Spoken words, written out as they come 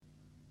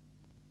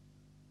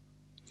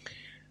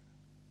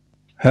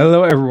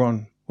Hello,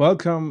 everyone.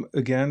 Welcome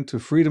again to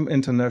Freedom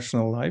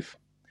International Live.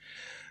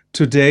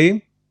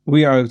 Today,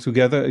 we are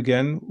together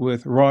again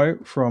with Roy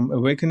from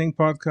Awakening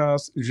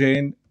Podcast,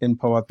 Jane in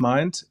Powered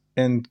Mind,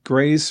 and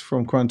Grace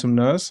from Quantum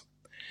Nurse.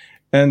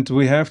 And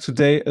we have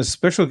today a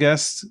special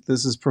guest.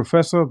 This is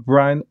Professor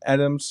Brian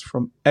Adams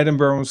from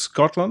Edinburgh,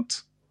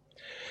 Scotland.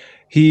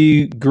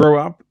 He grew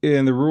up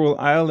in the rural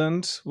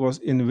Ireland, was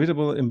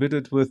inevitably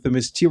embedded with the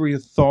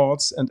mysterious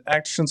thoughts and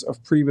actions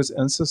of previous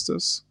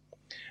ancestors.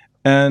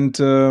 And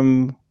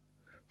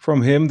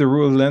from him, the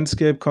rural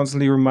landscape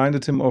constantly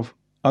reminded him of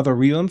other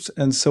realms,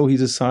 and so he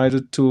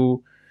decided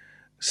to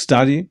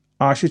study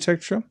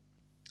architecture.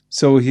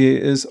 So he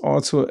is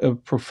also a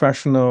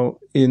professional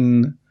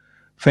in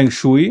Feng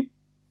Shui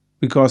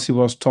because he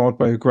was taught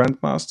by a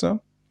grandmaster,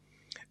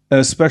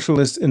 a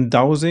specialist in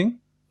dowsing,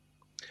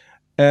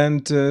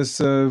 and is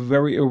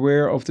very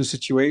aware of the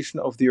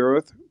situation of the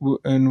earth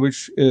in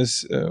which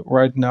is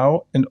right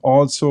now, and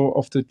also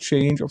of the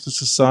change of the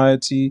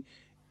society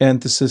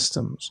and the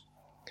systems.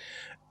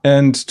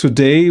 And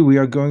today we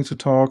are going to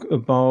talk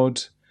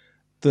about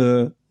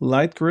the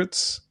light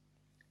grids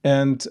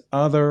and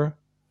other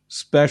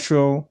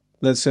special,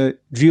 let's say,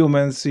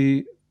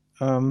 geomancy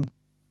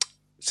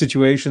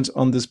situations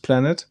on this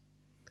planet.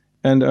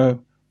 And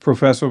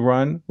Professor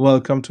Brian,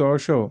 welcome to our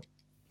show.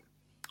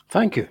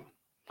 Thank you.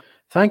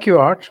 Thank you,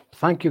 Art.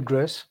 Thank you,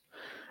 Grace.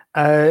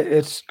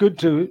 It's good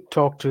to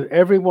talk to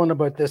everyone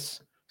about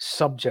this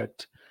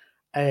subject.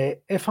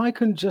 If I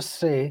can just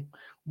say,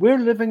 we're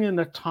living in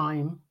a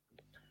time,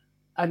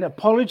 and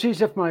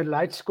apologies if my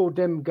lights go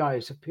dim,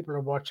 guys, if people are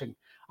watching.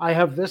 I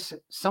have this,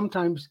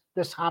 sometimes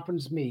this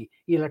happens to me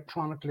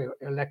electrically,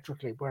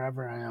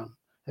 wherever I am,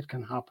 it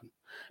can happen.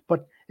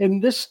 But in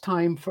this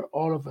time for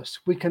all of us,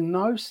 we can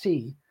now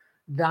see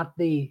that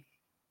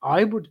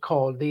I would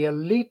call the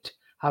elite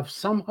have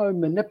somehow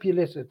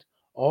manipulated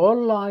all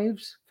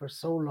lives for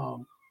so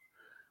long.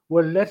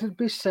 Well, let it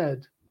be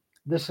said,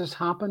 this has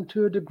happened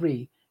to a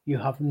degree you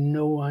have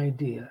no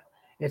idea.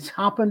 It's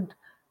happened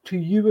to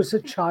you as a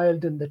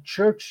child in the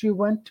church you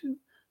went to,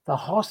 the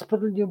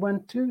hospital you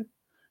went to,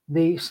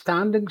 the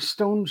standing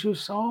stones you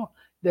saw.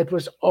 That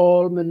was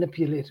all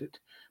manipulated.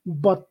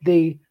 But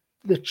the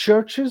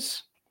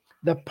churches,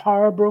 the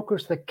power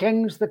brokers, the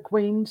kings, the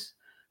queens,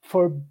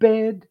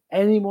 forbid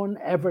anyone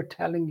ever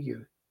telling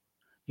you.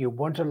 You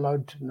weren't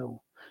allowed to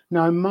know.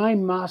 Now, my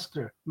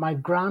master, my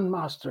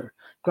grandmaster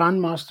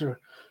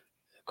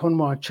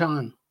Kunmar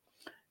Chan,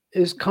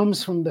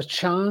 comes from the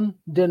Chan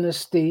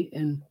dynasty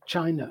in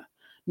China.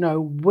 Now,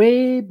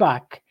 way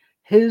back,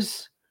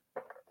 his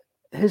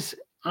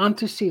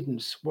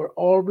antecedents were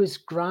always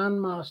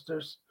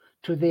grandmasters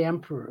to the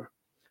emperor.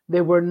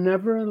 They were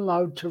never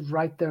allowed to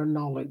write their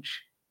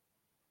knowledge.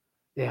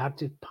 They had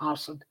to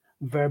pass it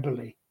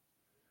verbally,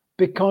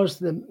 because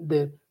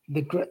the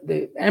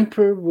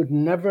emperor would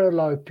never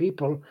allow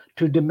people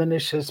to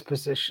diminish his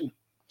position.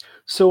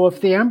 So if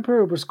the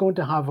emperor was going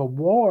to have a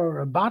war or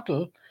a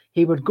battle,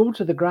 he would go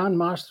to the Grand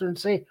Master and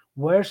say,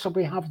 where shall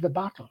we have the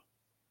battle?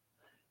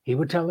 He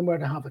would tell them where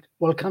to have it.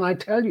 Well, can I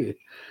tell you,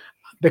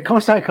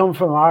 because I come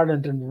from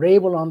Ireland, and Ray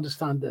will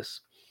understand this,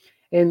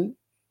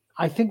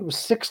 I think it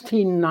was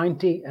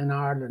 1690 in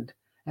Ireland,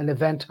 an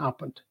event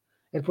happened.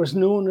 It was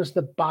known as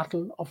the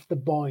Battle of the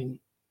Boyne.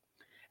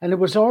 And it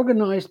was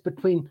organized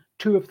between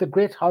two of the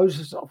great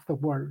houses of the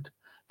world,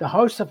 the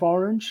House of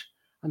Orange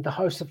and the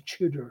House of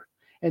Tudor.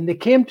 And they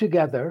came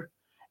together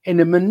in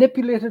a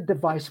manipulated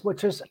device,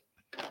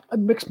 it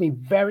makes me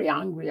very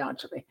angry,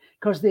 actually,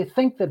 because they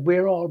think that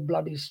we're all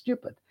bloody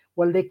stupid.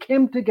 Well, they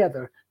came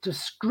together to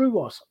screw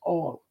us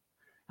all.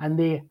 And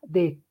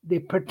they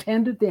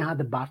pretended they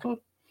had a battle.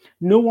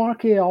 No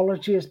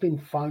archaeology has been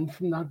found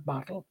from that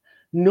battle.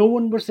 No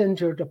one was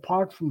injured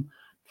apart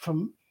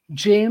from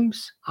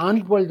James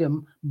and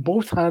William.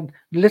 Both had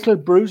little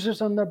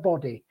bruises on their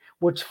body,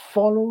 which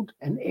followed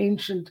an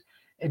ancient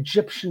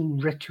Egyptian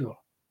ritual.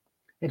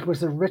 It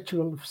was a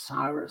ritual of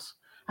Cyrus.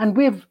 And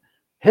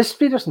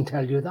history doesn't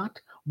tell you that.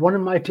 One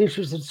of my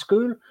teachers at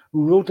school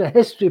who wrote a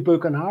history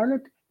book on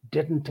Ireland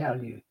didn't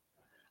tell you.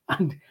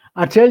 And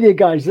I tell you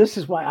guys, this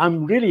is why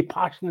I'm really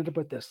passionate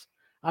about this.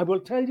 I will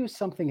tell you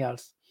something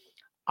else.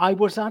 I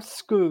was at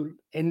school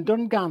in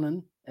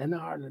Dungannon in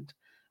Ireland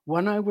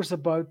when I was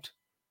about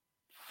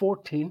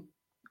 14,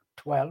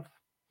 12,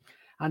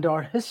 and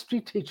our history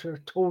teacher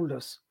told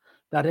us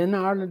that in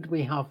Ireland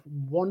we have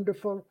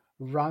wonderful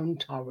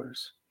round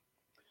towers.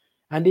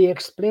 And he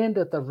explained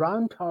that the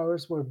round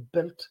towers were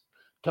built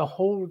to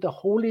hold the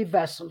holy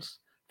vessels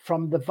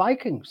from the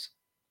Vikings.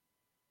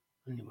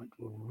 And he went,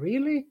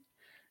 really?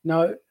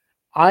 Now,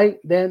 I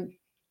then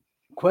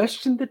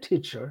questioned the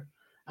teacher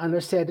and I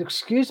said,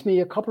 excuse me,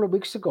 a couple of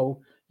weeks ago,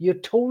 you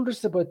told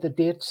us about the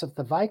dates of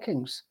the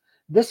Vikings.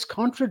 This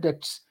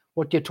contradicts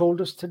what you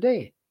told us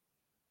today.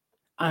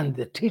 And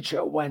the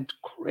teacher went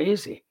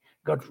crazy,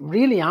 got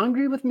really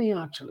angry with me,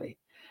 actually.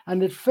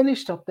 And it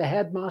finished up, the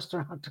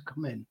headmaster had to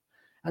come in.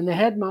 And the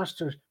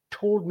headmaster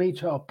told me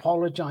to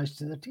apologize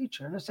to the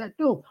teacher. And I said,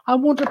 no, I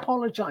won't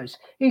apologize.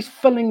 He's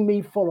filling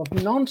me full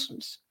of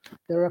nonsense.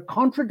 There are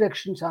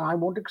contradictions and I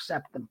won't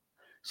accept them.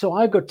 So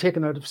I got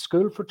taken out of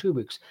school for 2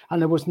 weeks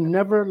and I was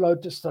never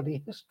allowed to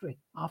study history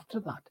after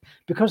that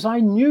because I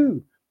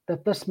knew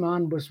that this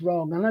man was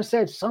wrong. And I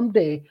said,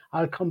 someday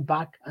I'll come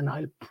back and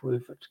I'll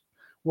prove it.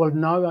 Well,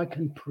 now I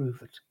can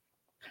prove it.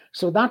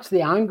 So that's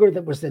the anger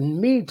that was in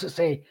me to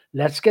say,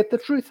 let's get the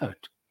truth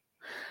out.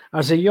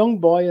 As a young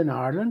boy in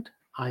Ireland,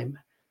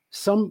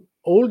 some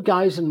old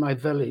guys in my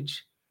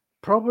village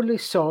probably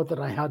saw that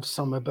I had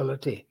some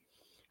ability.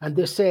 And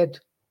they said,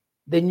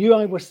 they knew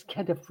I was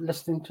kind of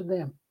listening to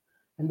them.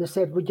 And they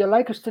said, would you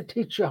like us to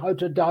teach you how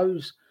to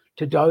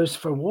douse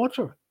for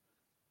water?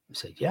 I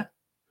said, yeah.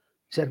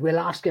 He said, we'll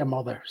ask your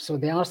mother. So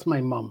they asked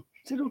my mum.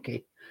 I said,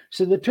 okay.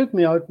 So they took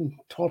me out and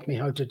taught me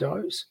how to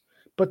douse.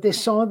 But they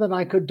saw that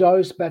I could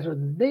douse better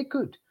than they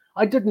could.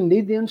 I didn't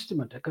need the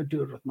instrument. I could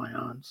do it with my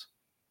hands.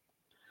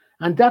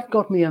 And that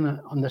got me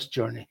on this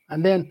journey.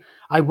 And then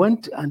I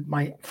went, and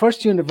my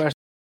first university.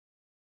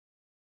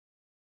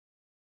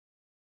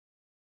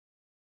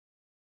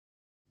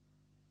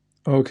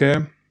 Okay.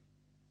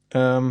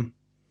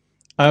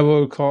 I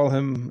will call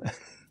him.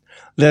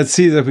 Let's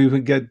see that we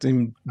can get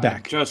him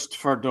back. Just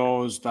for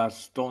those that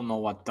don't know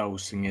what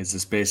dowsing is,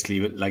 it's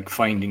basically like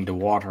finding the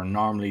water.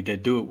 Normally they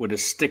do it with a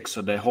stick,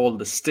 so they hold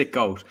the stick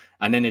out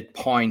and then it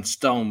points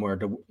down where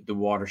the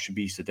water should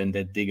be, so then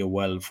they dig a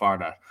well for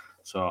that.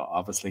 So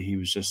obviously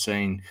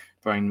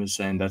Brian was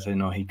saying that, you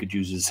know, he could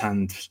use his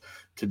hands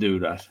to do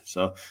that.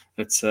 So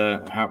it's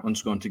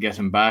Hartman's going to get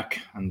him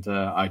back. And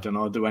I don't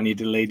know, do any of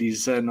the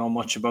ladies know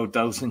much about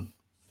dowsing?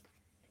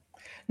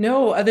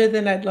 No, other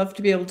than I'd love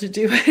to be able to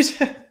do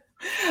it.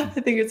 I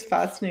think it's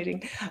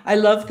fascinating. I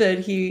love that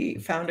he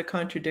found a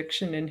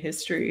contradiction in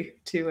history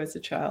too as a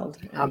child.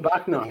 I'm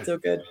back now. So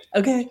good.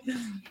 Okay.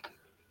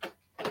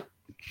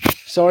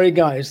 Sorry,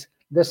 guys.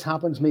 This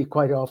happens to me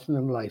quite often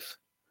in life.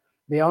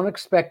 The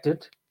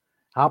unexpected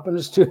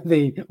happens to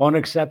the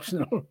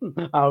unexceptional.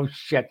 Oh,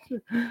 shit.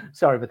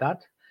 Sorry about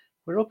that.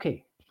 We're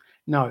okay.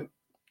 Now,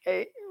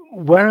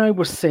 where I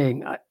was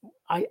saying,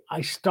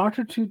 I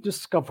started to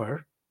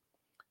discover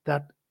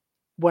that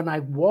when I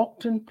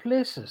walked in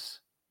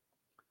places,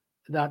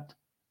 that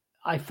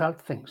I felt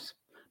things.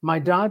 My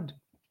dad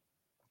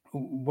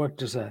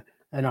worked as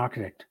an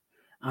architect,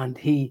 and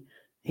he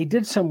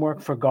did some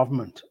work for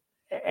government.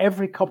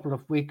 Every couple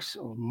of weeks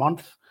or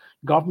month,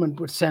 government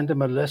would send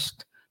him a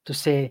list to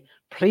say,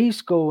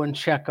 please go and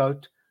check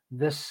out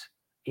this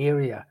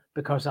area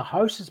because a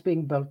house is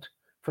being built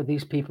for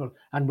these people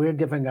and we're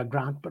giving a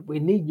grant, but we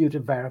need you to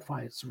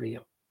verify it's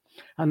real.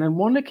 And on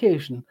one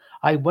occasion,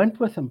 I went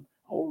with him,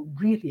 a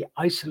really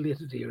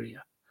isolated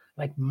area,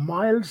 like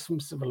miles from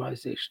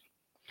civilization.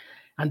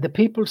 And the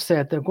people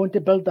said, they're going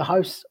to build the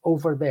house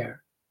over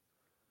there.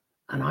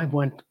 And I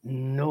went,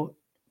 no,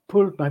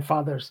 pulled my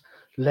father's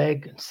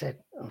leg and said,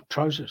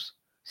 trousers,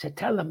 said,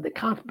 tell them they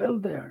can't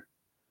build there.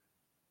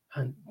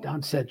 And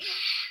Dad said,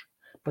 shh.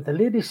 But the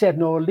lady said,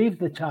 no, leave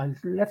the child,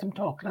 let him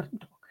talk, let him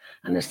talk.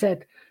 And I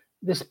said,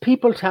 there's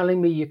people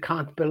telling me you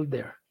can't build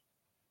there.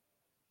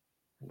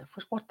 And I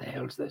was, what the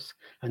hell is this?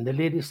 And the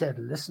lady said,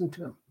 listen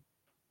to him.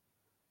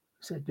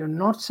 Said, you're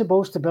not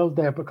supposed to build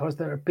there because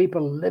there are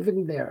people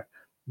living there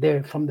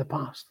from the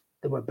past.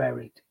 They were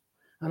buried.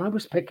 And I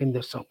was picking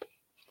this up.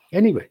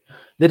 Anyway,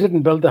 they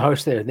didn't build the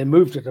house there. They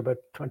moved it about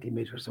 20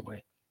 meters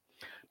away.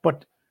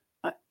 But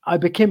I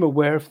became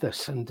aware of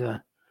this.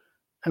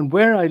 And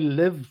where I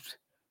lived,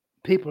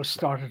 people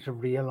started to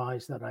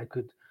realize that I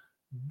could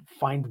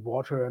find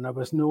water. And I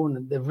was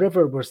known, the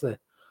river was the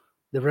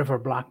River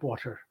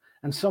Blackwater.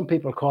 And some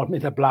people called me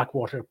the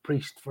Blackwater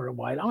priest for a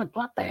while. I went,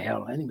 what the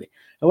hell? Anyway,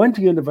 I went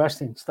to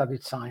university and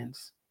studied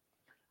science.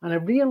 And I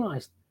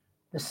realized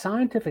the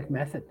scientific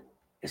method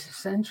is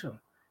essential.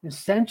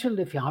 Essential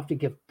if you have to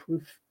give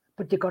proof,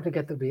 but you got to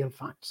get the real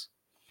facts.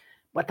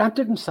 But that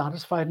didn't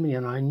satisfy me.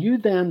 And I knew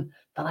then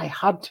that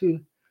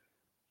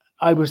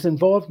I was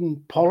involved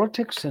in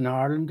politics in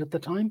Ireland at the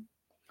time,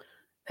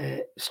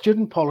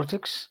 student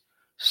politics,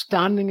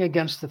 standing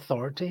against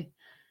authority.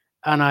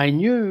 And I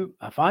knew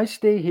if I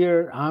stay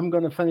here, I'm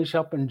going to finish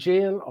up in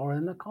jail or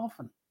in a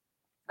coffin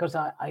because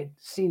I'd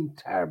seen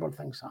terrible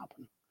things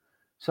happen.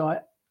 So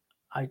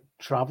I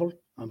traveled.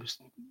 I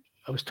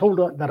was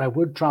told that I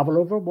would travel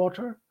over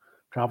water,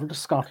 travel to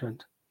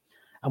Scotland.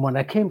 And when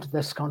I came to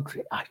this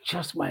country, I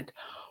just went,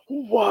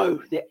 wow,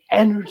 the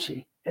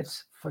energy,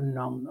 it's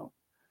phenomenal.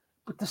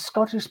 But the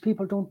Scottish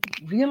people don't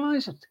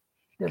realize it.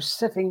 They're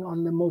sitting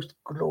on the most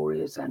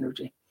glorious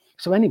energy.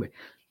 So anyway,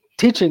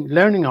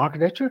 learning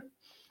architecture,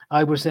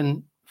 I was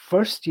in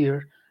first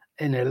year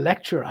in a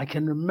lecture. I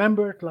can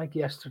remember it like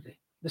yesterday.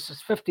 This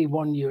is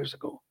 51 years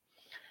ago.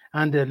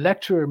 And the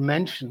lecturer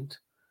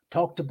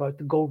talked about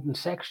the golden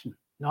section.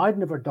 Now, I'd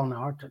never done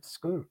art at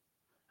school.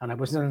 And I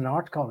was in an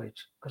art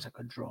college because I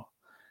could draw.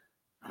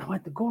 And I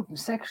went, the golden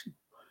section.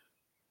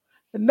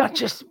 And that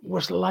just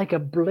was like a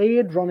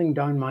blade running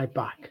down my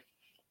back.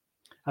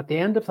 At the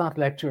end of that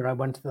lecture, I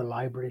went to the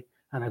library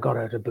and I got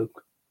out a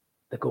book,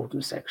 The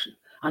Golden Section.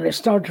 And I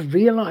started to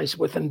realize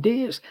within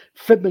days,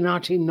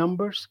 Fibonacci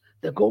numbers,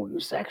 the golden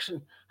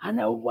section. And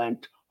I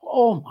went,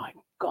 oh my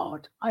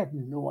God, I had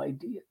no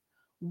idea.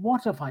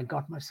 What have I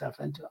got myself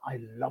into? I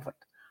love it.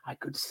 I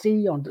could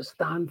see,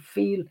 understand,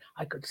 feel,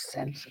 I could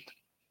sense it.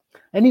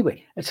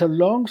 Anyway, it's a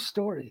long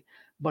story,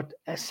 but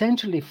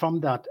essentially from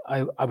that,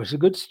 I was a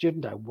good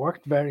student. I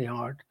worked very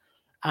hard,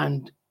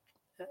 and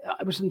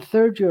I was in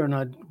third year and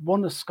I'd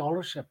won a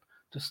scholarship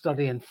to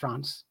study in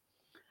France.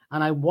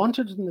 And I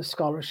wanted in the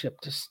scholarship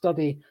to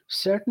study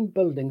certain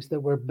buildings that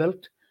were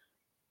built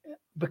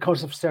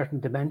because of certain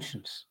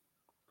dimensions.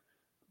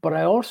 But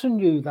I also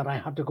knew that I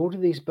had to go to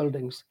these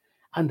buildings,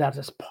 and that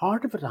as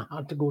part of it, I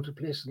had to go to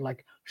places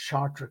like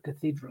Chartres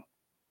Cathedral.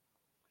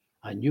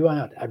 I knew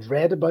I'd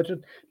read about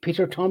it.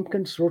 Peter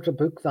Tompkins wrote a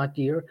book that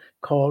year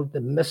called The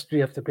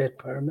Mystery of the Great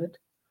Pyramid.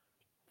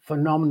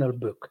 Phenomenal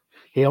book.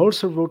 He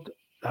also wrote,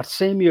 that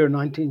same year,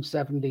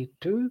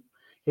 1972,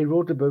 he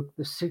wrote a book,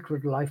 The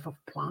Secret Life of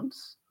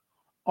Plants.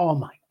 Oh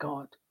my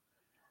God.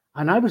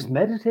 And I was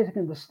meditating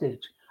on the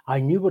stage. I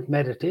knew what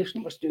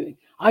meditation was doing.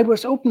 I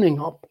was opening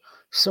up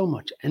so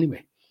much.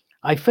 Anyway,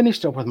 I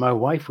finished up with my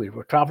wife. We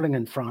were traveling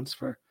in France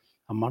for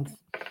a month,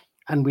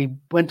 and we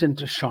went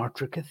into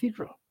Chartres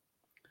Cathedral.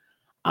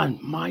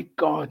 And my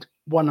God,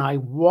 when I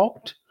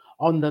walked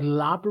on the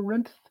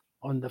labyrinth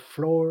on the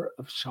floor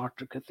of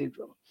Chartres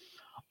Cathedral,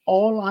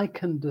 all I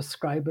can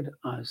describe it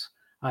as,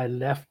 I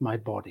left my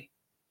body.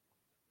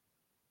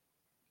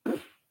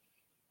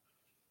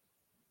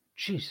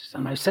 Jesus.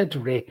 And I said to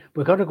Ray,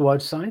 we've got to go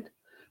outside.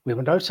 We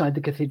went outside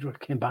the cathedral,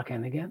 came back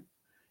in again.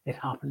 It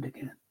happened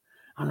again.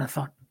 And I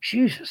thought,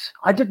 Jesus,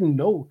 I didn't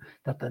know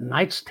that the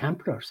Knights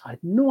Templars, I had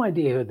no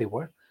idea who they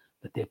were,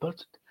 that they built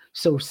it.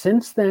 So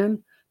since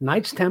then,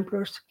 Knights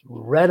Templars,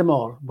 read them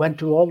all, went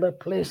to all their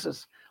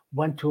places,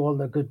 went to all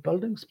the good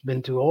buildings,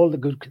 been to all the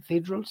good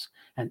cathedrals,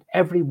 and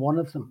every one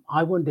of them,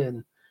 I went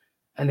in,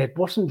 and it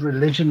wasn't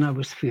religion I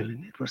was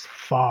feeling, it was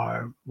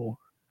far more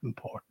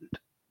important.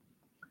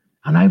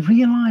 And I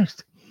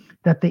realized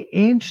that the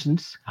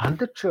ancients and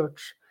the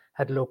church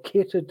had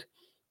located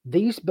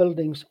these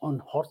buildings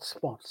on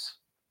hotspots.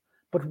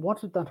 But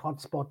what did that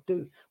hotspot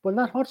do? Well,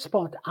 that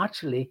hotspot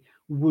actually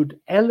would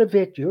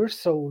elevate your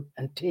soul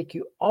and take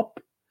you up.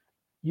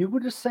 You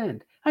would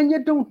ascend. And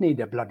you don't need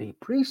a bloody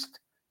priest.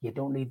 You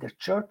don't need the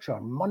church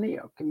or money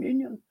or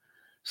communion.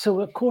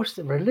 So, of course,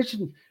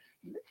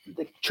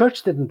 the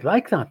church didn't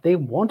like that. They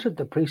wanted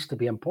the priest to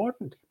be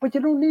important. But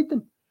you don't need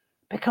them,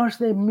 because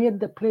they made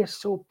the place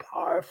so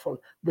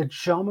powerful. The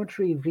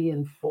geometry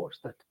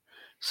reinforced it.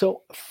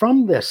 So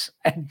from this,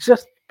 it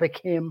just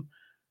became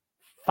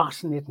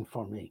fascinating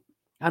for me.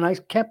 And I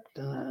kept,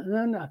 and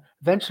then I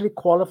eventually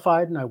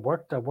qualified, and I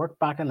worked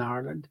back in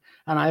Ireland.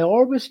 And I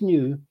always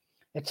knew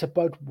it's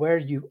about where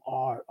you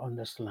are on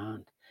this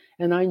land.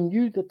 And I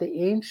knew that the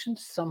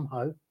ancients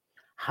somehow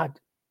had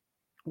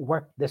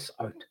worked this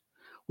out.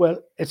 Well,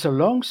 it's a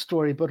long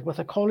story, but with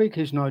a colleague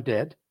who's now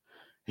dead,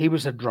 he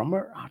was a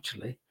drummer,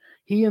 actually.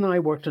 He and I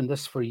worked on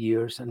this for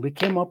years, and we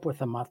came up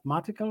with a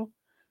mathematical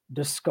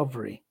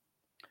discovery.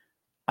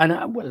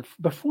 And well,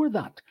 before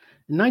that,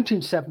 in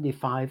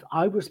 1975,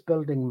 I was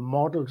building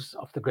models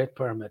of the Great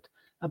Pyramid,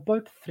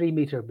 about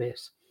 3-meter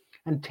base,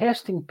 and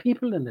testing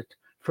people in it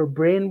for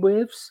brain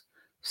waves,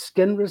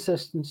 skin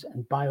resistance,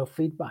 and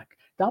biofeedback.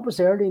 That was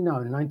early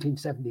now in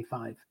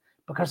 1975,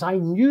 because I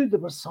knew there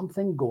was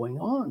something going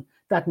on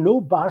that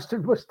no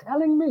bastard was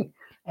telling me.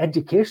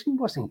 Education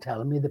wasn't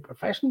telling me, the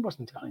profession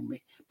wasn't telling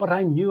me, but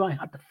I knew I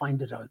had to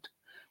find it out.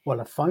 Well,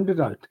 I found it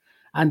out.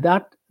 And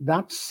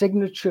that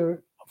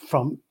signature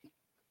from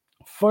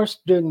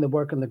first doing the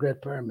work in the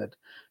Great Pyramid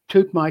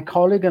took my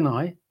colleague and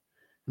I,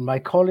 and my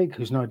colleague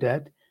who's now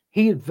dead,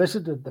 he had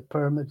visited the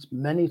pyramids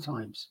many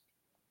times,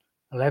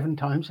 11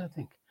 times, I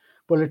think.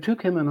 Well, it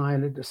took him and I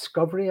in a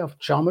discovery of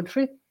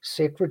geometry,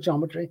 sacred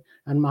geometry,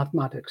 and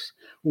mathematics.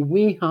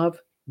 We have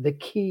the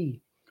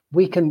key.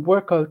 We can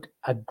work out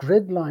a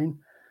grid line.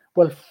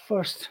 Well,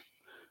 first,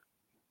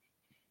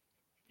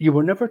 you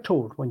were never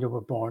told when you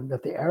were born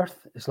that the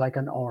earth is like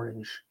an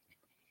orange,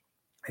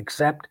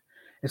 except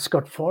it's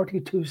got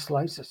 42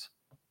 slices.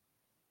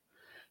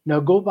 Now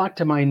go back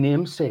to my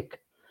namesake,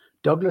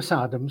 Douglas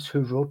Adams,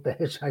 who wrote The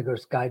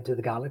Hitchhiker's Guide to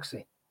the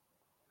Galaxy.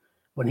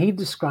 When he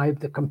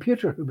described the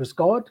computer who was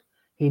God,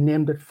 he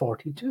named it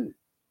 42.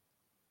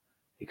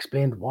 He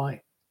explained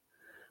why.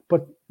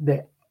 But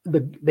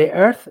the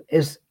earth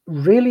is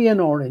really an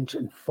orange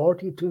in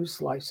 42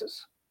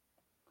 slices.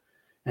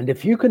 And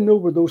if you can know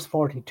where those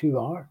 42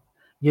 are,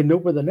 you know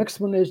where the next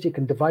one is, you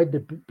can divide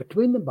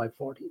between them by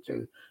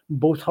 42,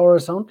 both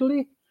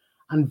horizontally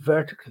and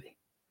vertically.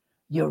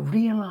 You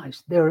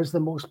realize there is the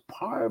most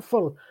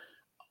powerful,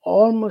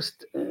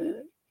 almost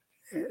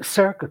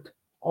circuit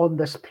on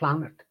this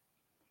planet,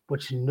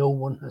 which no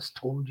one has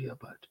told you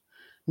about.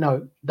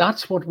 Now,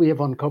 that's what we have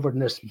uncovered,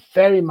 and it's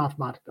very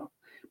mathematical.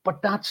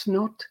 But that's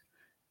not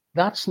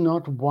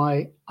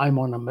why I'm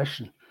on a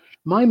mission.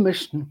 My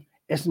mission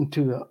isn't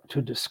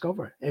to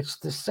discover. It's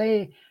to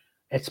say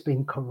it's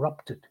been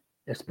corrupted.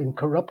 It's been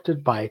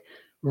corrupted by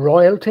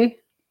royalty,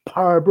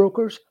 power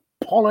brokers,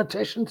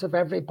 politicians of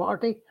every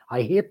party.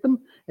 I hate them.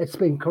 It's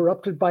been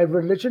corrupted by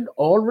religion.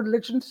 All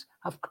religions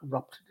have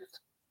corrupted it.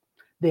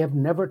 They have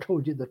never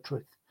told you the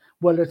truth.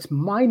 Well, it's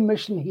my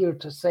mission here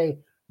to say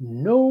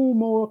no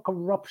more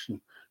corruption.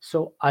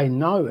 So I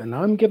now, and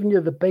I'm giving you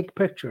the big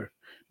picture,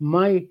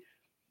 my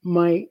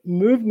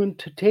movement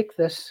to take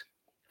this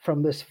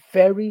from this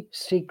very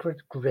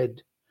secret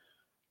grid,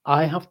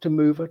 I have to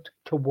move it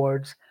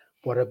towards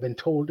what I've been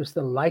told is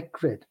the light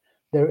grid.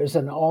 There is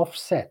an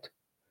offset.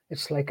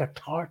 It's like a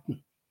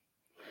tartan.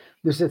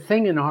 There's a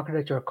thing in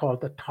architecture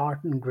called the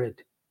tartan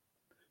grid.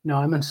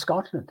 Now I'm in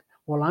Scotland.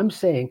 Well, I'm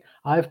saying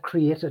I've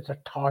created a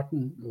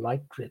tartan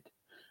light grid,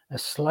 a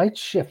slight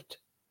shift.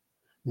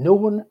 No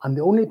one, I'm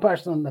the only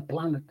person on the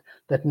planet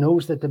that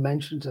knows the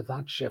dimensions of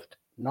that shift.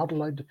 Not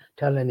allowed to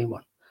tell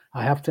anyone.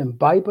 I have to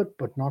imbibe it,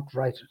 but not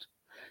write it.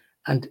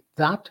 And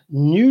that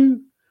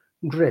new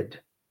grid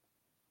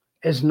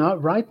is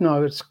not, right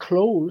now, it's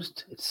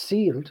closed, it's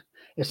sealed,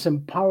 it's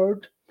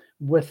empowered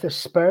with the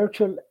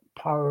spiritual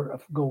power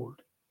of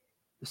gold,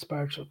 the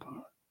spiritual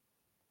power.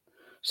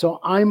 So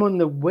I'm on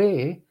the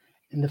way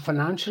in the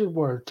financial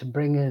world to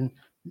bring in,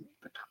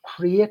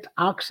 create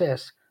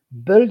access,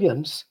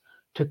 billions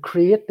to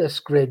create this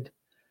grid,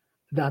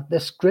 that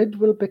this grid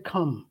will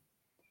become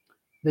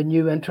the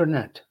new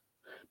internet.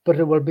 But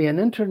it will be an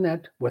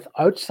internet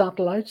without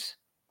satellites,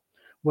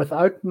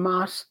 without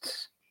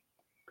masts,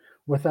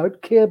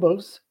 without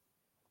cables,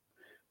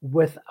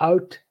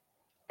 without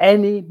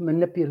any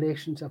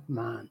manipulations of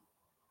man.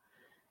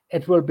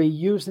 It will be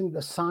using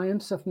the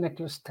science of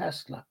Nikola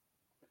Tesla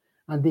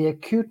and the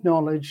acute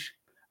knowledge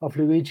of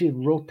Luigi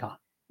Rota,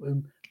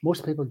 whom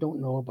most people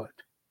don't know about.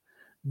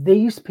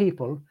 These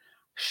people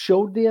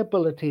showed the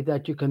ability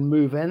that you can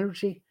move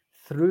energy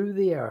through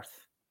the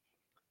earth.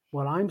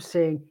 Well, I'm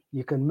saying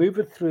you can move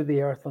it through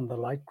the earth on the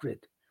light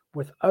grid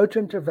without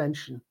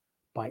intervention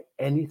by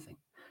anything.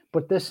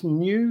 But this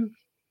new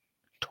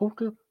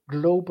total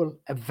global,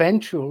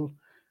 eventual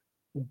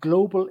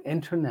global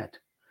internet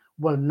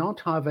will not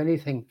have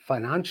anything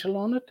financial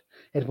on it.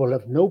 It will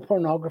have no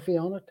pornography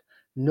on it,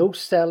 no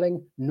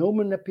selling, no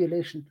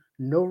manipulation,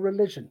 no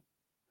religion.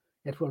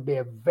 It will be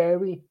a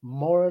very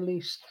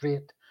morally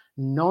straight,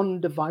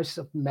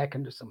 non-divisive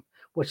mechanism,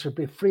 which will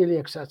be freely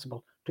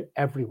accessible to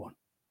everyone.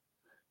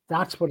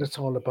 That's what it's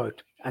all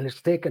about. And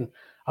it's taken,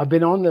 I've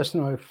been on this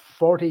now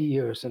 40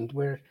 years, and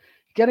we're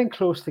getting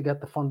close to get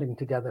the funding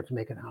together to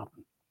make it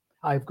happen.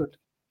 I've got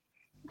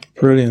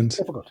Brilliant.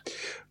 difficult.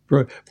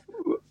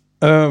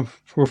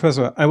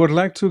 Professor, I would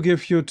like to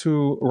give you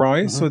to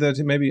Roy so that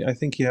maybe, I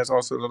think he has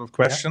also a lot of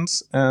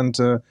questions, and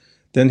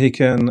then he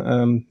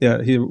can,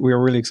 we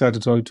are really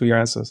excited to your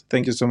answers.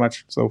 Thank you so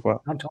much so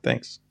far.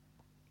 Thanks.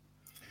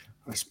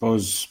 I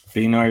suppose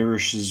being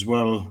Irish as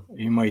well,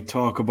 you might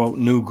talk about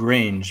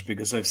Newgrange,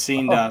 because I've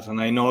seen that, and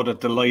I know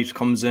that the light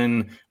comes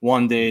in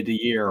one day of the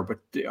year, but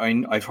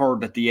I've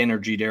heard that the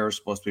energy there is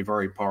supposed to be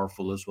very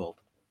powerful as well.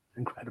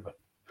 Incredible.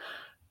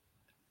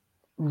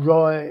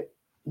 Roy,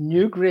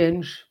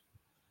 Newgrange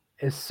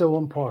is so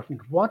important.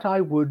 What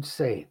I would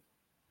say,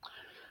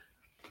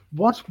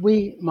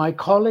 my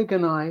colleague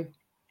and I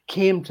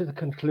came to the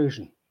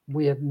conclusion,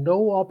 we had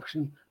no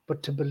option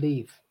but to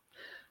believe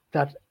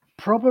that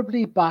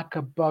probably back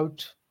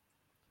about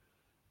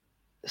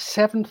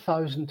 5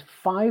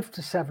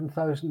 to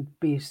 7,000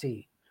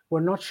 BC, we're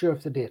not sure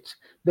of the dates,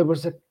 there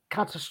was a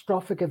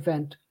catastrophic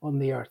event on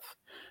the earth.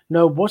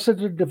 Now, was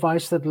it a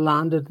device that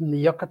landed in the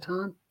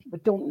Yucatan? We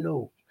don't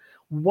know.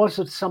 Was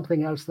it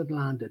something else that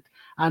landed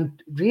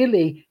and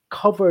really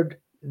covered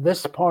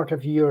this part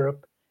of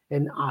Europe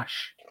in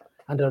ash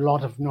and a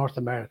lot of North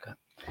America?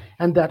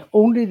 And that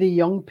only the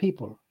young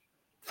people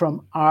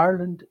from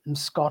Ireland and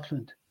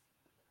Scotland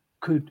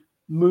could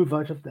move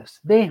out of this.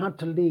 They had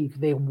to leave.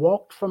 They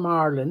walked from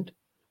Ireland,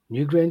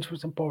 Newgrange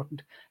was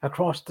important,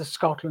 across to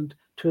Scotland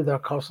to their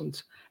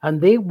cousins.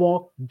 And they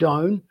walked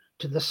down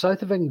to the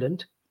south of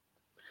England.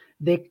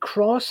 They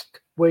crossed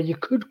where you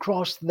could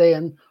cross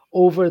then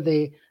over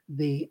the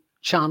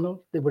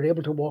channel. They were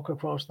able to walk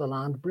across the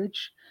land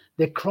bridge.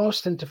 They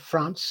crossed into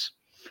France.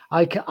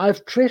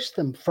 I've traced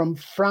them from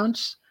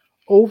France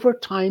over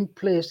time,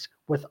 place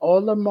with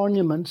all the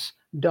monuments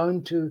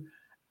down to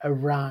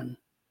Iran.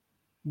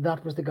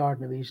 That was the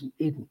Garden of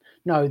Eden.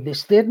 Now, they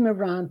stayed in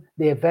Iran.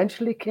 They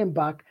eventually came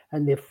back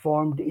and they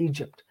formed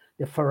Egypt,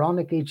 the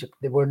Pharaonic Egypt.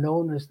 They were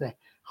known as the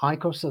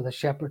Hyksos of the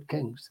Shepherd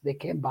Kings. They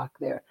came back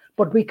there.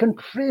 But we can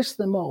trace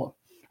them all.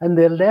 And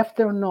they left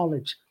their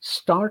knowledge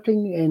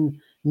starting in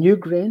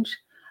Newgrange,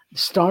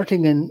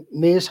 starting in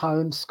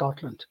Maeshowe in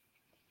Scotland.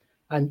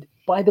 And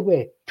by the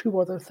way, two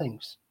other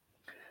things.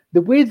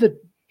 The way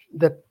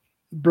that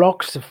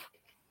blocks of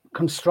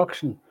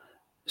construction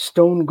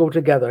stone go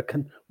together,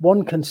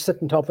 one can sit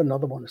on top of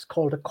another one. It's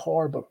called a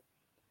corbel.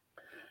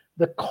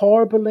 The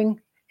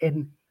corbelling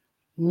in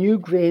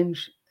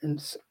Newgrange,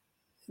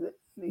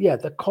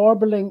 the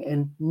corbelling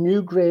in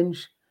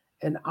Newgrange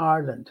in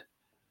Ireland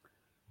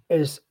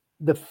is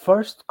the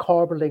first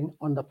corbelling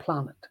on the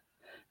planet.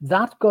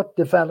 That got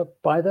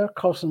developed by their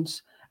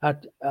cousins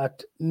at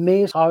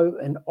Maeshowe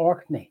in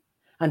Orkney.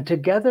 And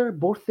together,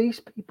 both these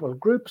people,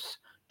 groups,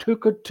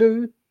 took it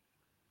to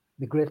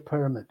the Great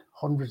Pyramid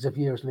hundreds of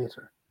years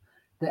later.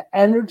 The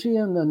energy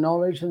and the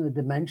knowledge and the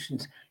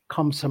dimensions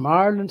comes from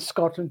Ireland,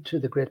 Scotland to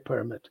the Great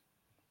Pyramid.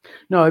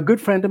 Now, a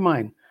good friend of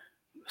mine,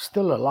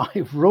 still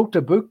alive, wrote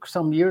a book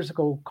some years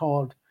ago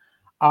called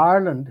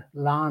Ireland,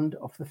 Land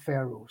of the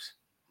Pharaohs.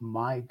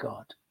 My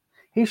God.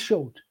 He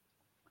showed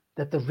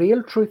that the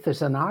real truth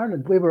is in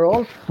Ireland. We were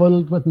all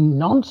filled with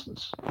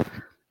nonsense.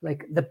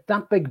 Like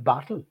that big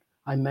battle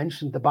I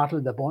mentioned, the Battle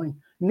of the Boyne.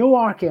 No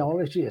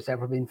archaeology has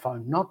ever been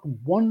found. Not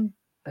one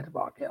bit of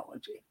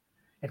archaeology.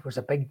 It was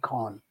a big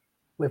con.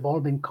 We've all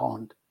been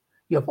conned.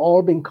 You've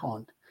all been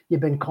conned. You've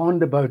been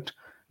conned about,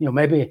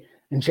 maybe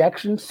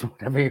injections,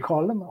 whatever you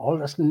call them, all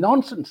this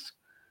nonsense.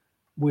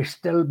 We're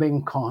still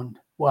being conned.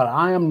 Well,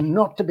 I am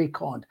not to be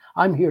conned.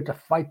 I'm here to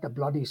fight the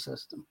bloody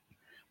system.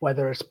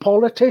 Whether it's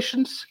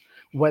politicians,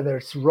 whether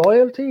it's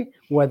royalty,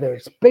 whether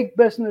it's big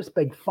business,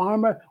 big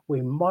pharma,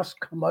 we must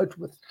come out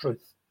with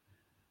truth.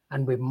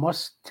 And we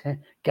must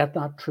get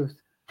that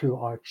truth to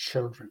our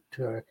children,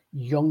 to our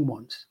young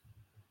ones,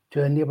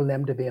 to enable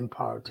them to be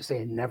empowered to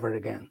say never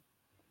again.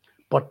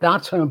 But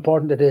that's how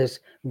important it is,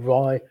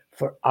 Roy,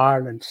 for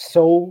Ireland.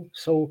 So,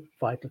 so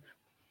vital.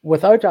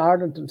 Without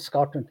Ireland and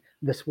Scotland,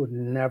 this would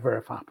never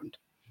have happened.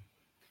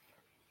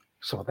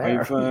 So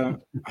there.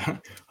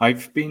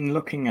 I've been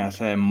looking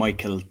at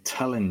Michael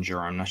Tellinger.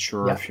 I'm not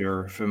sure if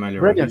you're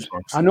familiar Brilliant. with his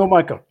works. I know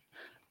Michael.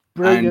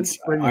 Brilliant.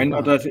 I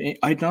know that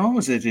I don't know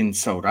is it in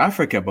South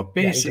Africa, but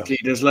basically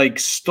there's like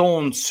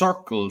stone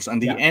circles,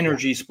 and the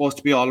energy is supposed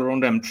to be all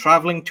around them,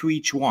 traveling to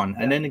each one,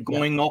 and then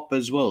going up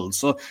as well.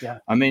 So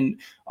I mean,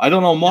 I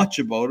don't know much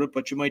about it,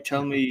 but you might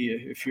tell me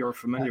if you're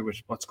familiar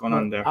with what's going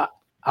on there.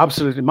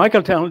 Absolutely,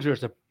 Michael Tellinger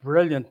is a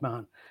brilliant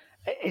man.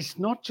 It's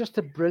not just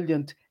a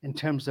brilliant in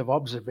terms of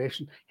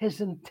observation. His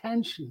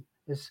intention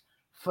is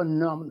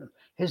phenomenal.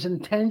 His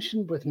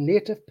intention with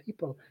native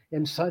people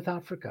in South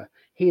Africa.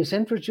 He has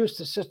introduced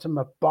a system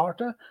of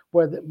barter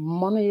where the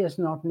money is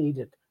not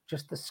needed,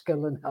 just the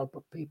skill and help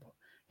of people.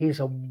 He's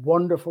a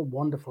wonderful,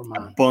 wonderful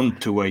man.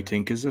 Ubuntu, I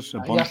think, is it?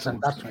 Ubuntu? Yes,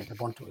 that's right,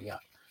 Ubuntu,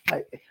 yeah.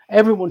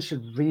 Everyone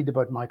should read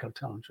about Michael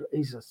Tellinger.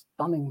 He's a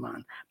stunning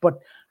man. But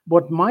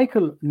what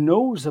Michael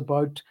knows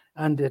about,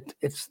 and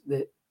it's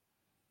the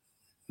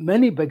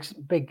many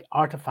big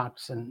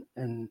artifacts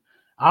in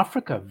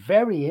Africa,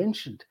 very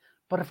ancient.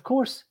 But of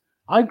course,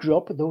 I grew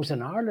up with those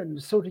in Ireland,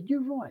 and so did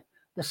you, Roy.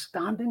 The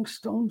standing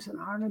stones in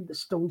Ireland, the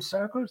stone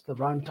circles, the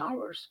round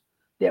towers,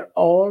 they're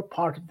all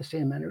part of the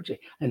same energy.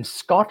 And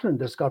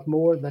Scotland has got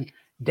more than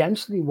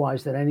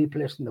density-wise than any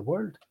place in the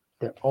world.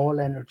 They're all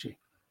energy.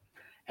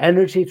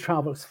 Energy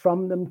travels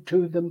from them,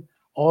 to them,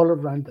 all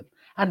around them.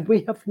 And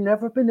we have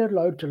never been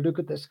allowed to look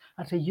at this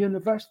at a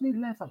university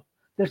level.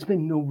 There's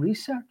been no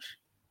research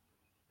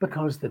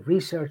because the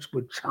research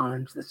would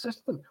challenge the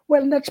system.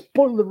 Well, let's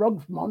pull the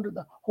rug from under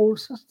the whole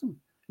system.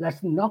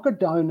 Let's knock it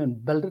down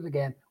and build it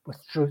again with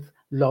truth,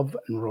 love,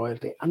 and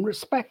royalty and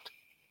respect.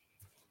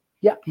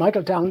 Yeah,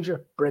 Michael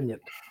Tellinger,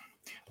 brilliant.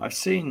 I've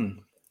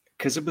seen,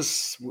 because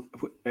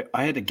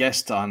I had a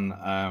guest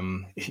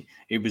on,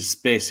 it was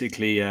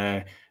basically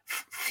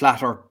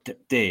Flat Earth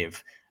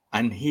Dave,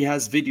 and he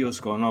has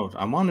videos going out.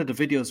 And one of the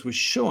videos was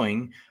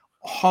showing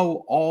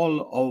how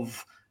all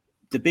of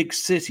the big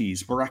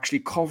cities were actually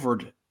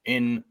covered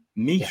in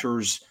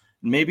meters,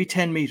 maybe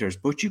 10 meters,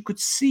 but you could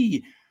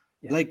see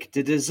like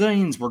the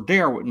designs were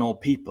there with no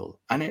people.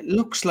 And it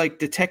looks like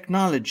the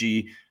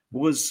technology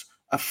was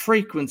a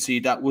frequency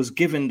that was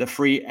given the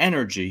free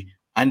energy.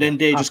 And then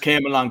they just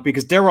came along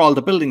because they're all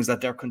the buildings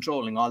that they're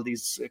controlling, all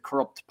these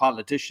corrupt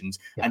politicians,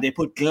 and they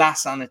put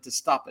glass on it to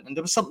stop it. And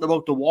there was something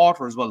about the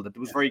water as well, that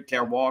there was very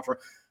clear water,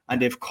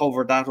 and they've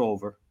covered that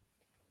over.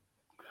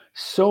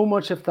 So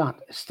much of that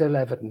is still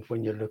evident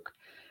when you look.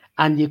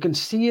 And you can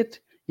see it.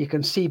 You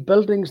can see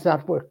buildings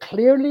that were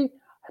clearly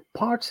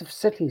parts of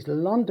cities,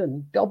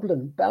 London,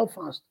 Dublin,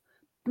 Belfast,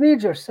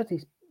 major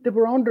cities. They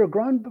were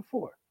underground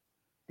before.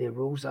 They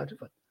rose out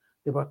of it.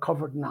 They were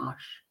covered in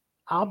ash.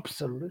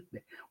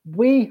 Absolutely.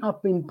 We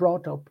have been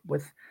brought up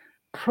with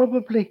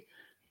probably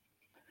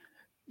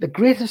the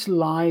greatest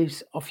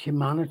lies of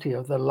humanity,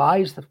 or the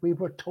lies that we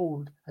were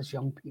told as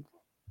young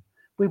people.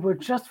 We were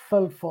just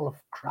filled full of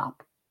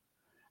crap.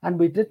 And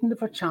we didn't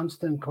have a chance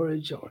to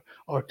encourage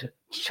or to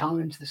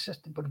challenge the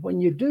system. But when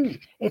you do,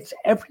 it's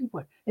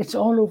everywhere. It's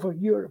all over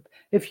Europe.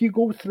 If you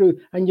go through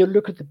and you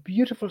look at the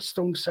beautiful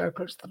stone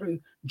circles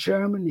through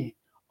Germany,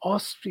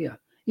 Austria,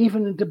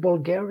 even into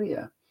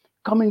Bulgaria,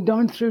 coming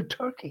down through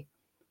Turkey,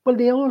 well,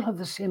 they all have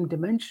the same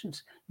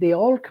dimensions. They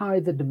all carry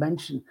the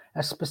dimension,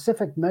 a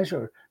specific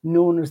measure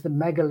known as the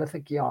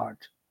megalithic yard.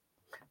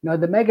 Now,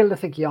 the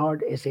megalithic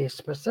yard is a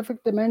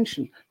specific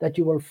dimension that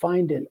you will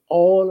find in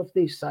all of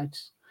these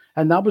sites.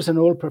 And that was an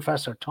old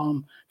professor,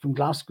 Tom, from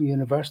Glasgow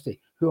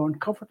University, who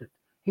uncovered it.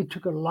 He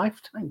took a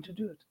lifetime to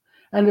do it.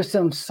 And it's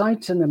on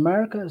sites in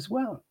America as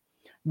well.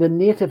 The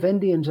native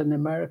Indians in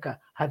America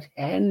had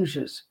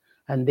henges,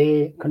 and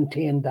they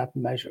contained that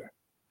measure.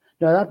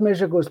 Now, that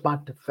measure goes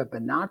back to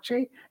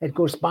Fibonacci. It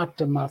goes back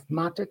to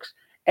mathematics.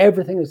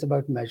 Everything is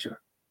about measure.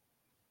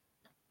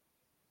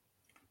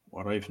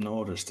 What I've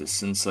noticed is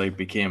since I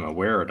became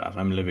aware that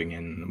I'm living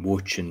in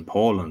Łódź in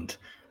Poland,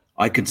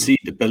 I could see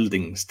the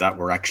buildings that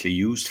were actually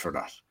used for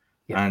that.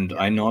 Yeah, And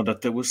I know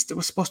that there was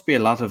supposed to be a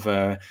lot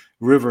of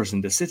rivers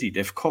in the city.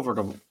 They've covered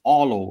them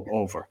all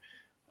over.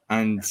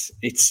 And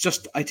it's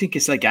just, I think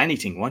it's like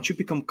anything. Once you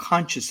become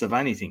conscious of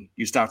anything,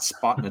 you start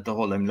spotting it the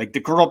whole time. Like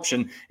the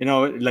corruption,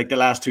 like the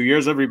last 2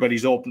 years,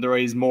 everybody's opened their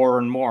eyes more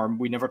and more.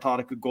 We never thought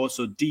it could go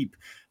so deep.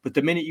 But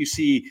the minute you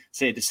see,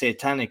 say, the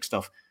satanic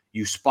stuff,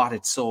 you spot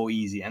it so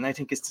easy. And I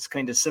think it's just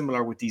kind of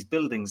similar with these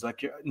buildings.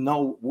 Like,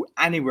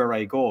 anywhere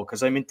I go,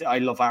 because I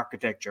love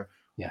architecture.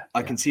 yeah.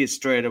 I can see it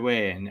straight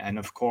away. And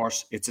of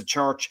course, it's a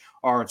church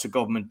or it's a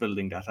government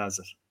building that has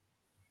it.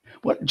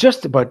 Well,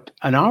 just about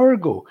an hour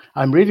ago,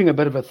 I'm reading a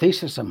bit of a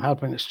thesis I'm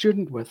helping a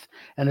student with,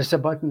 and it's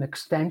about an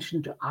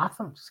extension to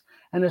Athens.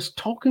 And it's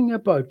talking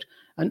about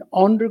an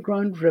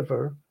underground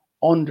river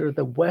under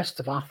the west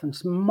of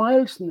Athens,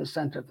 miles in the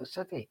center of the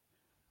city.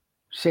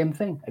 Same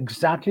thing,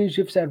 exactly as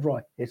you've said,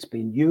 Roy. It's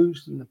been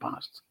used in the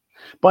past.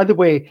 By the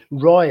way,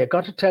 Roy, I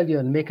got to tell you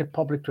and make it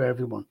public to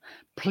everyone.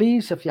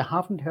 Please, if you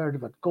haven't heard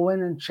of it, go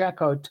in and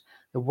check out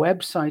the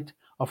website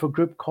of a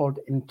group called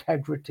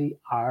Integrity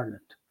Ireland.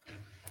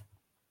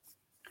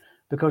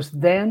 Because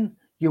then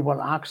you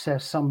will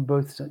access some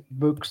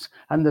books.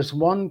 And there's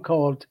one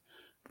called,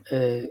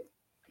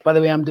 by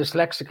the way, I'm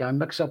dyslexic. I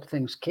mix up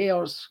things.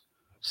 Chaos,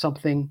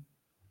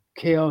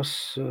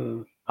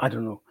 I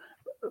don't know.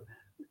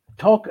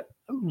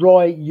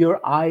 Roy, your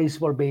eyes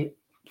will be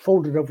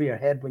folded over your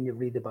head when you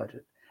read about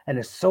it. And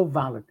it's so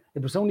valid.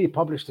 It was only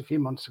published a few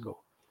months ago.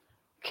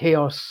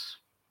 Chaos,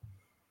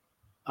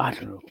 I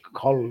don't know,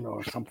 Cull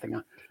or something.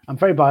 I'm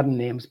very bad in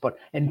names, but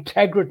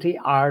Integrity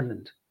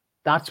Ireland.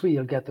 That's where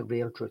you'll get the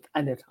real truth.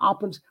 And it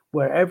happens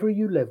wherever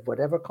you live,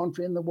 whatever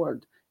country in the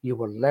world, you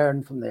will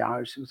learn from the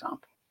Irish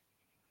example.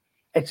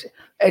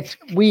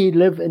 We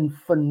live in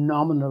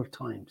phenomenal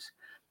times.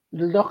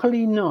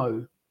 Luckily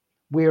now,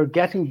 we're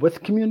getting,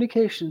 with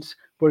communications,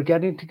 we're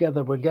getting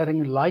together, we're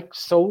getting like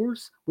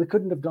souls. We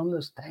couldn't have done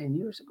this 10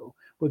 years ago.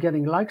 We're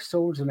getting like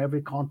souls in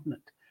every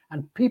continent.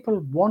 And people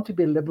want to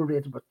be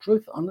liberated with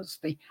truth,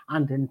 honesty,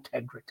 and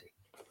integrity.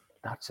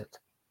 That's it.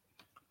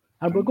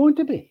 And we're going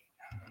to be.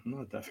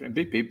 No,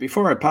 definitely.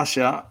 Before I pass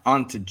you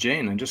on to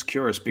Jane, I'm just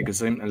curious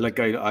because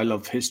I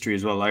love history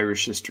as well,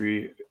 Irish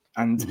history.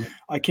 And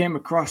I came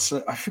across,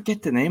 I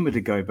forget the name of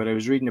the guy, but I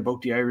was reading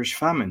about the Irish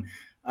famine.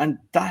 And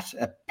that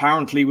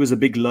apparently was a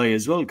big lie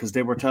as well, because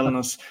they were telling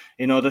us,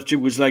 that it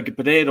was like a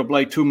potato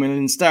blight, 2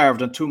 million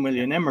starved and 2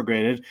 million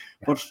emigrated.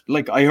 But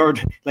like I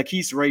heard, like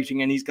he's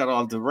writing and he's got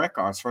all the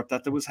records for it,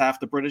 that there was half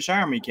the British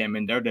army came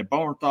in there. They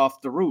burnt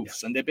off the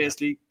roofs and they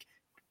basically,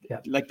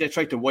 like they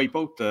tried to wipe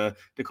out the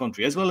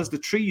country, as well as the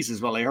trees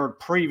as well. I heard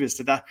previous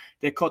to that,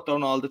 they cut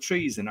down all the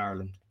trees in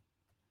Ireland.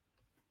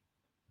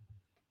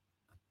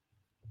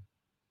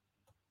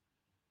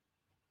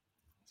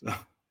 So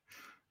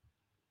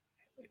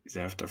he's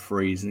after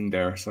freezing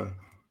there, so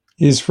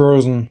he's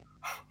frozen.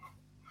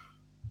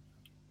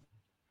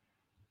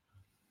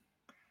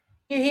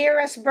 You hear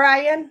us,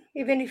 Brian?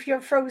 Even if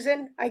you're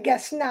frozen? I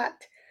guess not.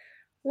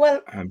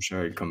 Well, I'm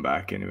sure he'll come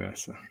back anyway.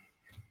 So.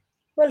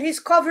 Well,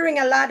 he's covering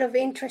a lot of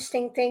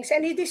interesting things,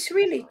 and it is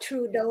really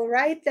true, though,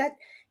 right? That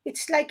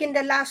it's like in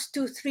the last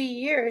 2-3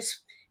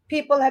 years,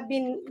 people have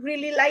been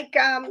really like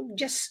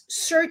just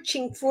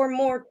searching for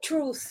more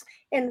truth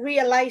and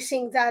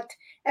realizing that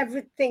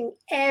everything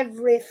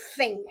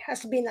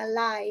has been a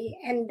lie,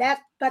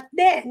 but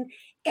then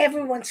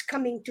everyone's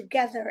coming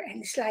together,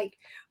 and it's like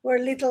we're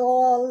little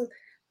all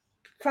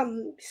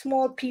from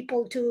small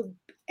people to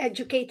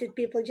educated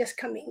people just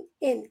coming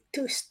in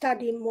to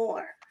study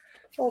more.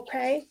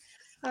 Okay.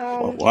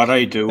 What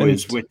I do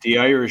is with the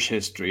Irish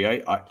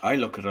history, I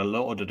look at a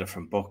lot of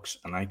different books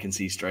and I can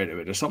see straight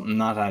away there's something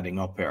not adding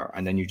up here,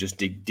 and then you just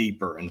dig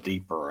deeper and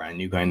deeper, and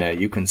you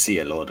can see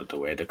a lot of the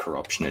way the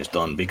corruption is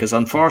done, because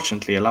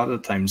unfortunately a lot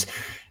of the times,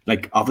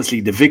 like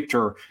obviously the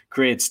victor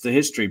creates the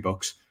history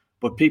books,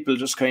 but people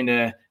just kind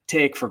of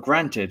take for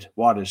granted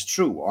what is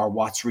true or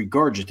what's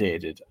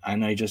regurgitated,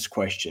 and I just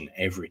question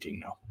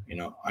everything now.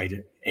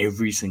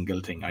 Every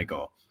single thing I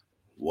go,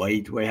 why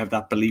do I have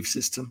that belief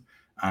system?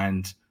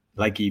 And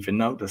like even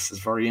now, this is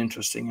very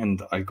interesting,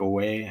 and I'll go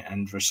away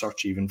and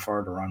research even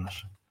further on it.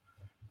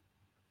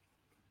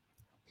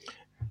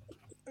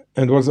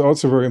 And what's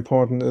also very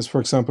important is,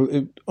 for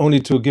example, only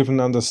to give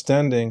an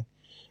understanding,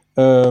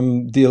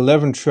 the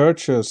 11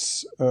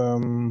 churches,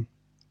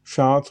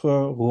 Chartres,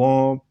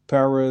 Rouen,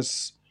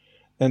 Paris,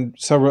 and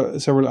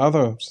several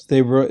others,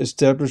 they were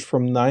established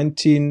from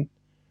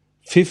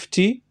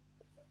 1950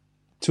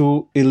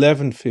 to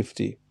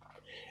 1150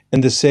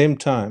 in the same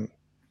time.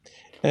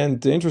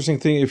 And the interesting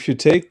thing, if you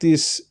take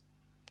these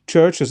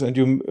churches and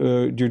you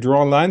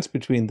draw lines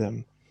between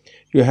them,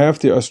 you have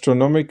the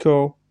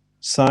astronomical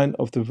sign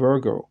of the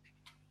Virgo.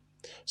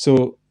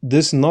 So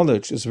this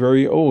knowledge is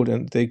very old,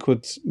 and they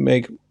could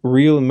make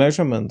real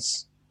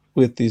measurements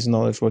with this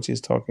knowledge, what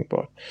he's talking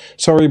about.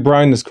 Sorry,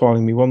 Brian is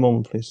calling me. 1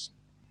 moment, please.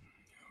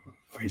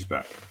 He's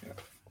back.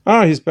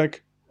 Yeah. He's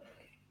back.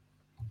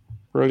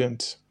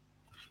 Brilliant.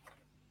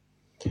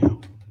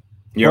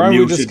 You're Right, we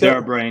muted discuss-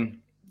 there,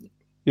 Brian.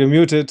 You're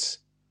muted. Is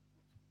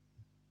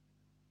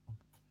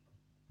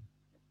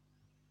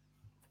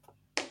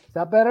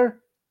that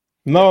better?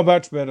 No,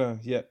 much better.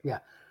 Yeah. Yeah.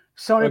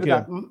 Sorry Okay.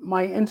 about that.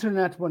 My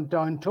internet went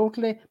down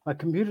totally. My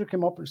computer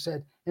came up and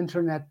said,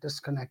 internet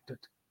disconnected.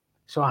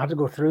 So I had to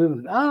go through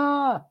and,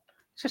 it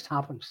just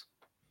happens.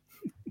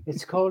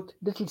 It's called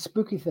little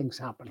spooky things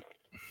happen.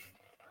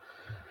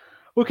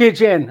 Okay,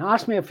 Jane,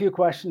 ask me a few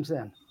questions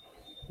then.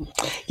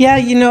 Yeah,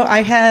 you know,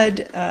 I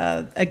had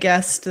a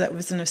guest that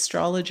was an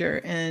astrologer,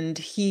 and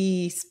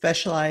he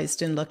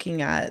specialized in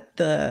looking at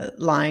the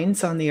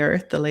lines on the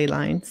earth, the ley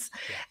lines,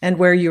 and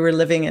where you were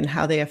living and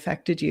how they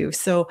affected you.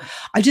 So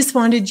I just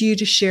wanted you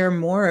to share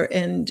more.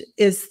 And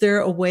is there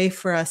a way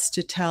for us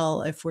to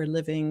tell if we're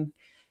living,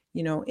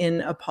 you know,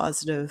 in a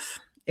positive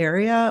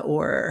area,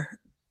 or,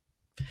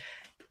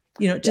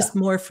 you know, just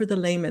more for the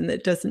layman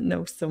that doesn't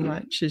know so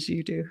much as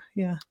you do?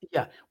 Yeah.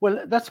 Yeah,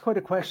 well, that's quite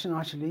a question,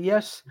 actually.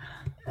 Yes,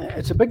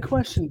 it's a big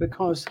question,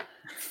 because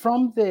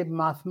from the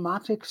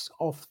mathematics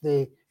of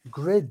the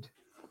grid,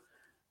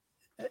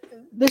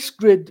 this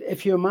grid,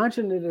 if you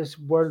imagine it as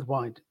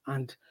worldwide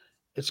and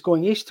it's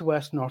going east to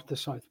west, north to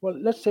south. Well,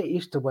 let's say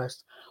east to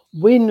west.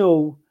 We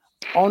know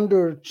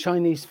under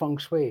Chinese feng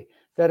shui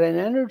that an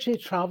energy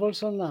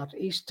travels on that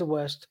east to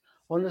west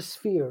on a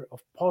sphere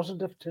of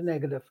positive to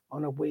negative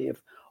on a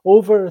wave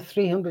over a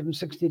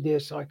 360-day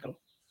cycle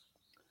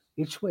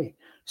each way.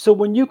 So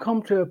when you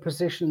come to a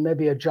position,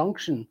 maybe a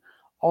junction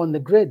on the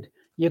grid,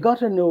 you got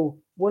to know,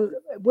 well,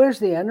 where's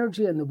the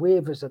energy in the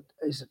wave? Is it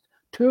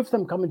two of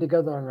them coming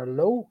together on a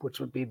low, which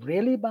would be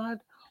really bad,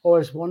 or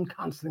is one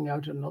cancelling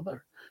out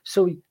another?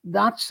 So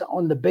that's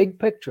on the big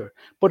picture.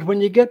 But when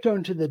you get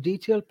down to the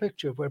detailed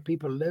picture where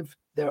people live,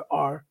 there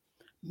are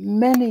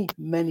many,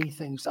 many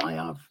things.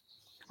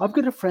 I've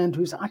got a friend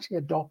who's actually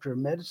a doctor of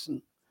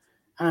medicine,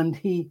 and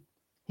he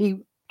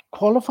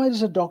qualified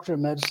as a doctor of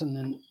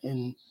medicine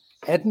in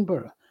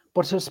Edinburgh,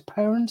 but his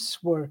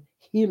parents were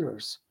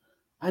healers,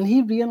 and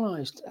he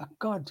realized, oh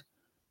God,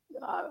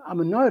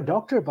 I'm now a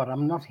doctor, but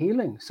I'm not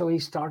healing. So he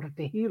started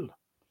to heal,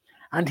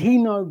 and he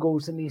now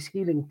goes in his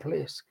healing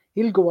place.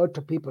 He'll go out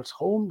to people's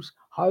homes,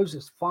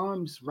 houses,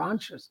 farms,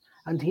 ranches,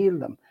 and heal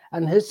them.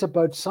 And it's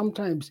about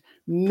sometimes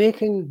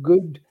making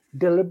good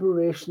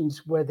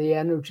deliberations where the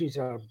energies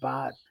are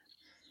bad.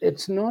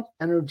 It's not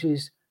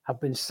energies have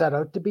been set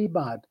out to be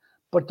bad,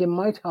 but they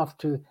might have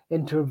to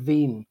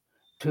intervene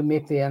to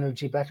make the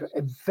energy better.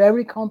 It's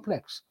very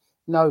complex.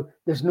 Now,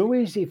 there's no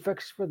easy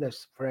fix for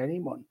this for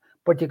anyone,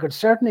 but you could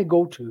certainly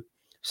go to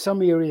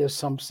some areas,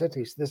 some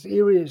cities. There's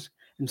areas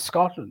in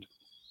Scotland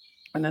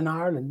and in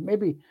Ireland,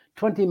 maybe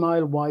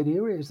 20-mile wide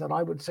areas that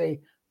I would say,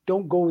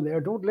 don't go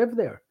there, don't live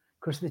there,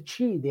 because the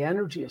chi, the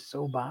energy is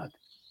so bad.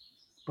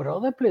 But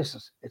other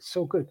places, it's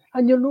so good.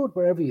 And you'll know it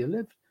wherever you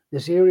live.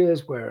 There's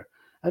areas where,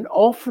 and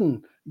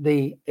often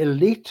the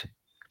elite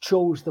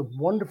chose the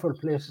wonderful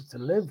places to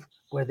live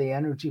where the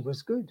energy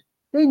was good.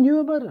 They knew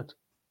about it.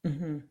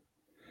 Mm-hmm.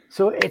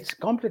 So it's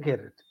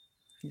complicated,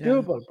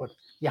 doable, but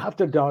you have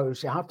to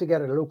douse. You have to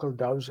get a local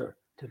dowser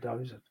to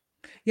douse it.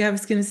 Yeah, I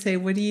was going to say,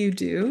 what do?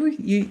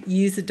 You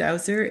use a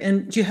dowser,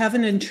 and do you have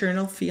an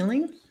internal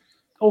feeling?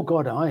 Oh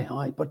God,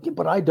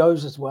 but I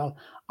douse as well.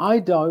 I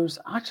douse,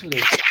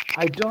 actually,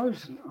 I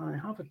douse, I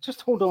have it.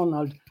 Just hold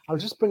on, I'll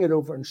just bring it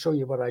over and show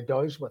you what I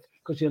douse with,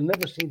 because you'll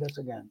never see this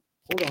again.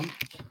 Hold on.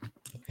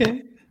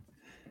 Okay.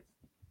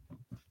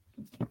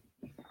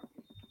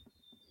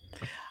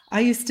 I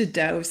used to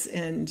douse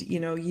and,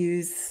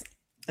 use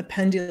a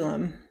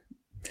pendulum,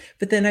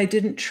 but then I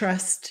didn't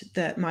trust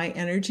that my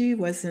energy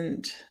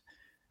wasn't,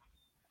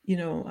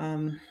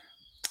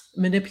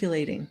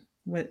 manipulating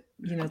what,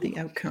 the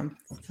outcome.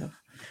 So.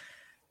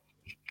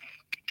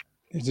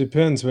 It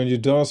depends. When you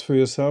dose for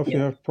yourself, you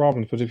have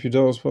problems. But if you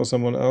dose for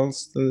someone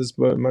else, then it's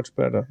much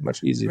better,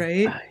 much easier.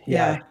 Right?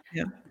 Yeah.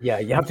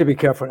 You have to be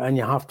careful, and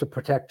you have to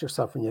protect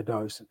yourself when you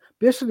dose.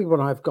 Basically, what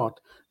I've got,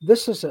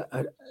 this is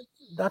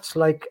that's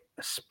like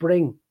a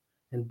spring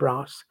in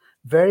brass,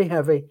 very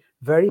heavy,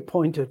 very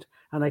pointed,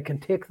 and I can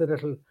take the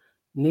little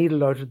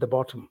needle out at the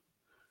bottom,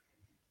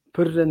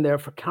 put it in there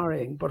for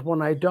carrying. But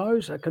when I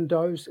douse, I can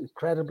douse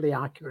incredibly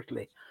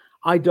accurately.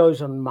 I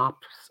douse on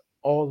maps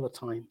all the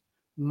time.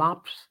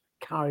 Maps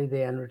carry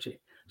the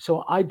energy.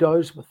 So I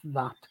douse with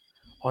that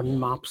on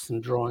maps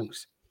and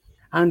drawings.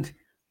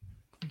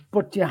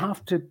 But you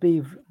have to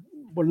be,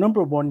 well,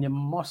 number one,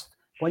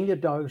 when you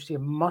douse, you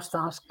must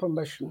ask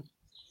permission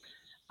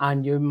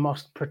and you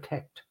must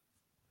protect.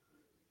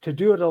 To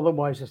do it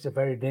otherwise, it's a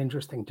very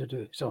dangerous thing to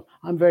do. So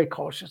I'm very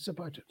cautious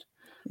about it.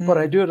 But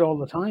I do it all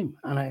the time.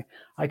 And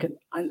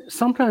and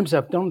sometimes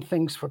I've done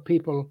things for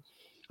people.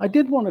 I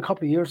did one a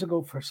couple of years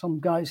ago for some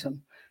guys in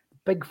a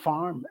big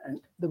farm. And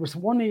there was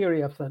one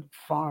area of the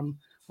farm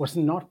was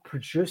not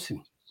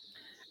producing.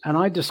 And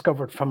I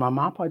discovered from a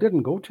map, I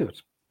didn't go to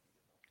it,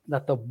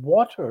 that the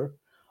water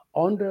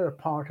under a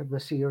part of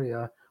this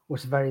area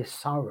was very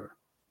sour.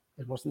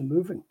 It wasn't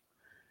moving.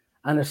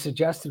 And it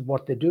suggested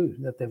what they do,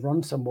 that they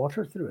run some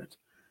water through it.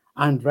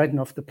 And right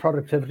enough, the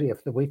productivity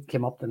of the wheat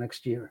came up the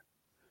next year.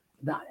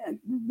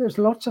 There's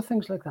lots of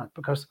things like that,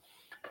 because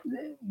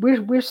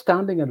we're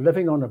standing and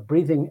living on a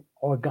breathing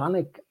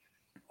organic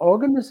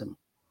organism,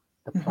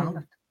 the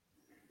planet,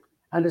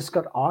 and it's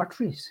got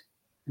arteries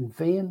and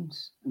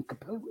veins and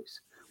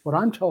capillaries. What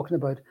I'm talking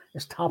about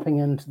is tapping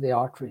into the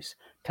arteries,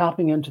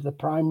 tapping into the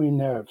primary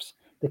nerves,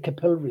 the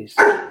capillaries,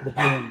 the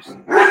veins.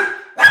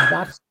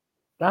 And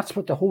that's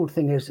what the whole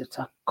thing is. It's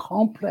a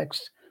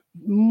complex,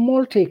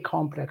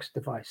 multi-complex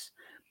device.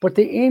 But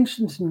the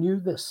ancients knew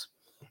this.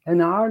 In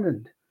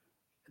Ireland,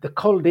 the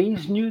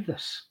Chaldees knew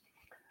this.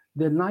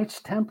 The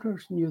Knights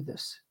Templars knew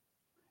this.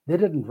 They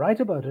didn't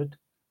write about it,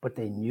 but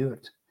they knew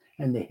it,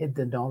 and they hid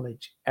the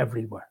knowledge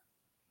everywhere.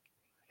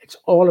 It's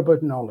all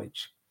about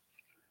knowledge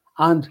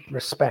and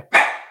respect.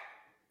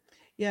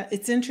 Yeah,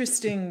 it's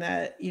interesting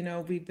that,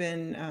 we've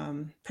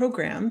been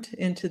programmed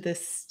into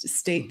this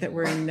state that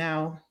we're in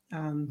now.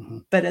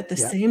 But at the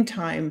same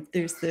time,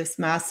 there's this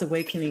mass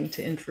awakening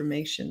to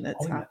information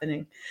that's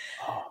happening.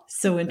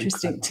 So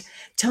interesting.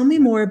 Tell me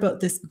more about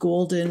this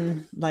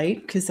golden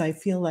light, because I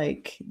feel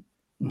like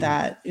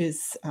that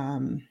is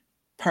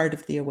part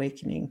of the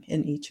awakening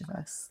in each of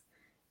us.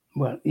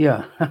 Well,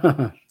 yeah.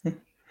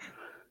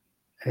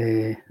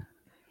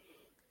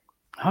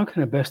 How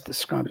can I best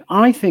describe it?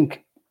 I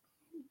think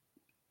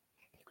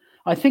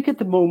at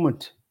the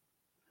moment,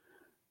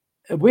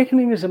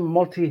 awakening is a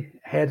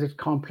multi-headed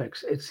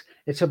complex.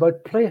 It's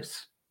about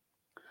place.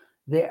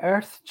 The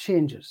earth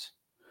changes.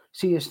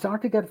 So you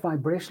start to get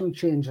vibrational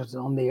changes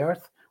on the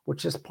earth,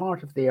 which is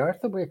part of the earth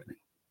awakening.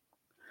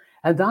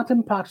 And that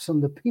impacts on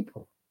the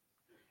people.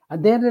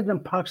 And then it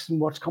impacts on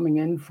what's coming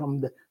in from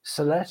the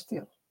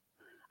celestial.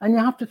 And you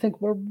have to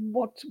think, well,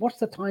 what's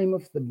the time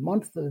of the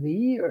month of the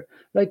year?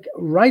 Like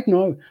right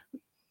now,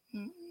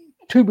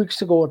 2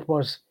 weeks ago, it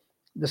was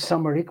the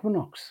summer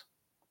equinox.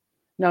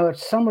 Now, at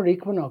summer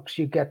equinox,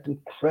 you get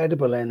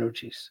incredible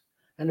energies.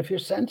 And if you're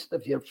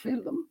sensitive, you'll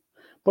feel them.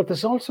 But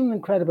there's also an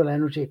incredible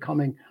energy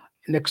coming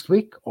next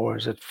week, or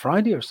is it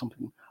Friday or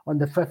something, on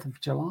the 5th of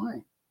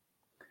July.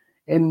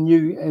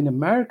 In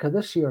America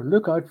this year,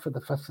 look out for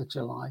the 5th of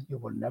July. You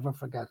will never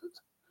forget it.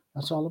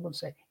 That's all I will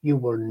say. You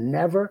will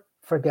never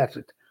forget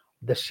it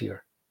this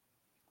year.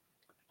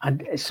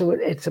 And so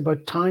it's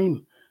about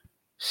time,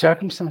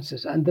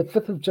 circumstances. And the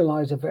 5th of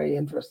July is a very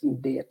interesting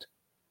date.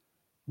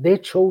 They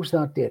chose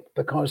that date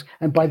because,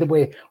 and by the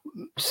way,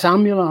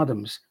 Samuel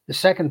Adams, the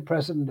second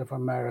president of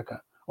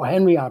America, or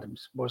Henry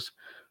Adams was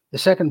the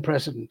second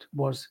president,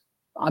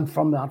 I'm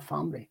from that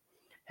family.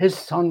 His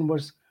son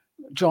was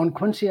John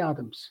Quincy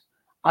Adams.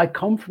 I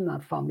come from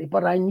that family,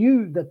 but I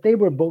knew that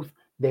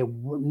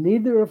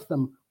neither of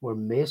them were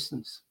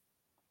Masons.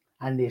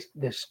 And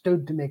they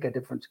stood to make a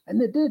difference.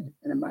 And they did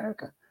in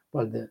America.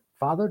 Well, the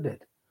father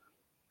did.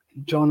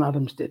 John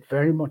Adams did,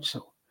 very much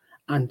so.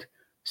 And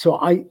so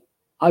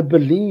I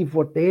believe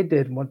what they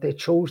did, what they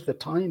chose the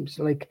times,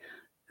 like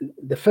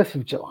the 5th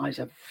of July is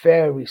a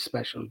very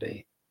special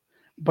day.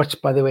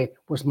 Which, by the way,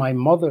 was my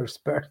mother's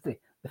birthday,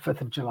 the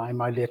 5th of July,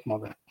 my late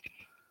mother.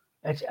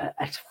 It's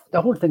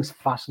the whole thing's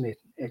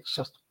fascinating. It's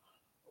just,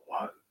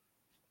 wow,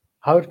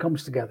 how it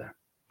comes together.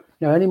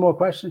 Now, any more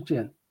questions,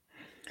 Jane?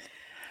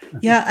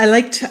 Yeah, I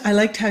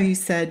liked how you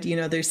said,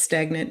 there's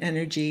stagnant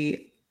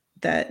energy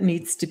that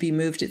needs to be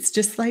moved. It's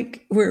just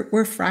like we're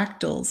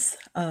fractals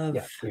of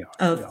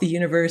the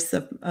universe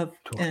of totally.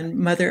 And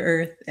Mother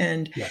Earth,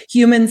 and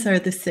humans are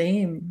the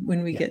same.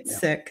 When we get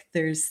sick,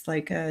 there's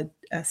like a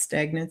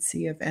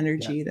stagnancy of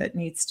energy that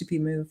needs to be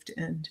moved,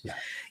 and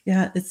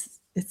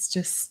it's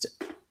just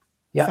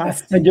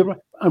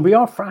and we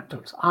are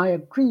fractals. I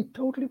agree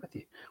totally with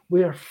you.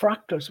 We are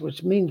fractals,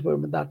 which means we're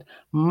that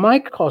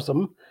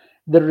microcosm.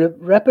 The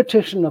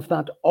repetition of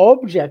that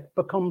object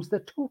becomes the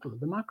total,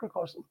 the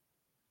macrocosm.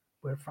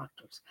 We're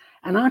fractals.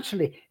 And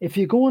actually, if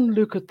you go and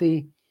look at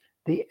the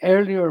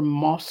earlier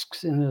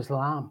mosques in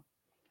Islam,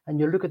 and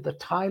you look at the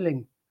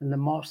tiling in the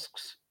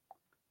mosques,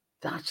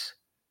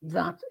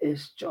 that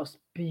is just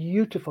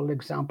beautiful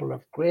example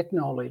of great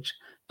knowledge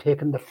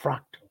taking the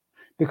fractal.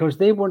 Because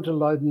they weren't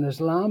allowed in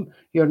Islam,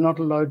 you're not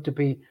allowed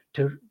to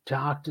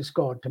act as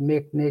God, to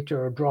make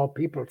nature or draw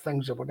people,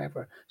 things or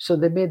whatever. So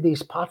they made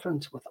these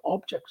patterns with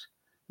objects.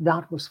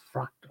 That was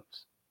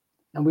fractals.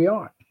 And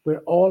we're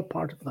all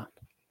part of that.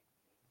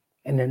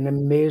 In an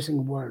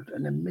amazing world,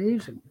 an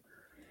amazing,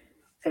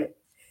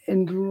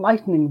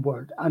 enlightening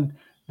world. And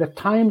the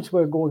times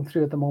we're going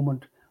through at the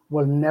moment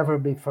will never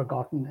be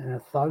forgotten. In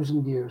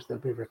 1,000 years, they'll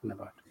be written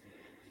about.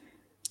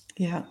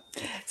 Yeah.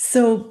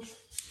 So,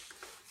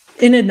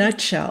 in a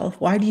nutshell,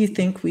 why do you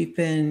think we've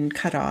been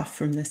cut off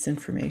from this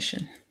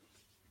information?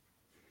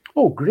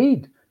 Oh,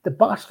 greed. The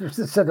bastards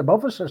that sit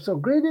above us are so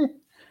greedy.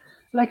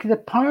 Like the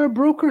power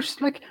brokers,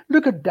 like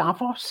look at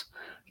Davos.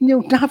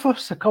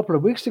 Davos a couple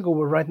of weeks ago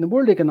were writing the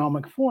World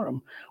Economic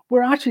Forum.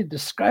 Were actually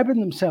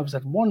describing themselves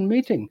at one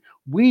meeting,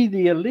 we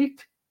the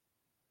elite.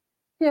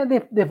 Yeah,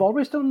 they've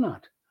always done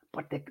that.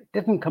 But they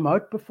didn't come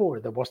out before.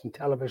 There wasn't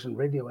television,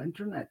 radio,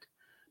 internet.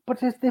 But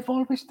they've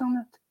always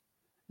done it.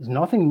 There's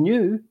nothing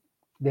new.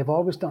 They've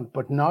always done it.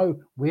 But now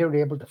we're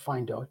able to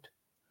find out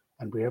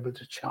and we're able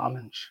to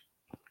challenge,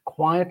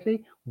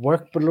 quietly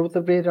work below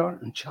the radar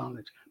and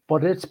challenge.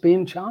 But it's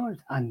being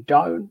challenged, and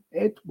down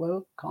it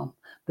will come.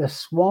 The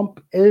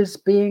swamp is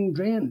being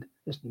drained.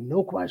 There's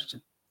no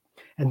question.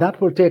 And that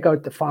will take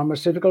out the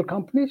pharmaceutical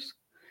companies.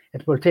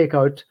 It will take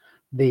out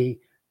the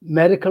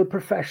medical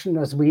profession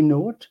as we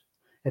know it.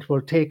 It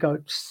will take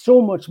out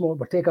so much more. It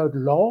will take out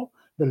law.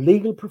 The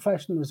legal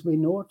profession as we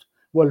know it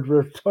will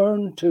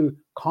return to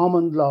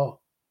common law.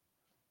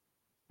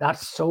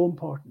 That's so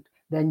important.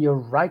 Then your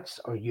rights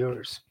are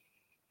yours.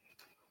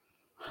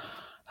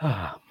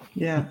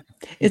 Yeah.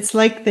 It's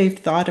like they've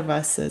thought of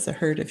us as a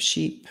herd of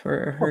sheep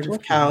or a herd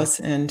of cows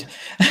and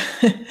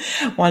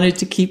wanted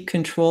to keep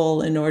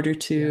control in order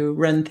to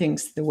run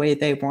things the way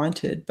they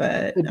wanted.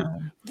 But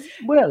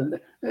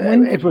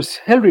it was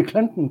Hillary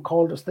Clinton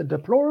called us the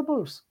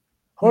deplorables.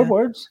 Her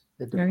words,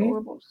 the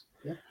deplorables.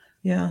 Right?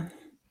 Yeah.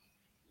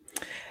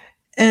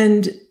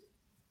 And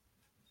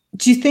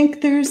do you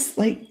think there's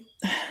like,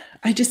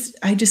 I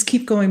just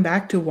keep going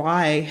back to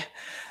why.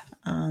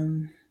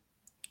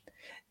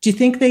 Do you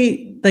think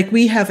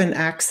we have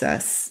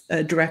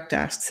a direct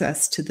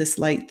access to this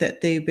light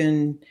that they've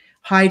been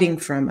hiding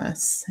from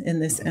us in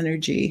this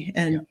energy?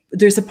 And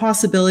there's a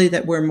possibility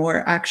that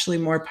we're actually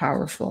more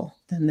powerful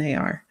than they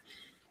are.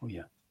 Oh,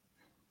 yeah.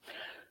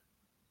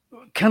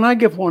 Can I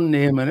give one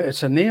name? And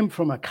it's a name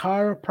from a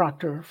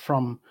chiropractor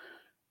from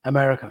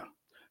America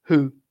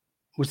who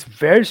was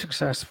very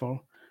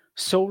successful,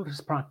 sold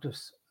his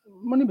practice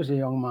when he was a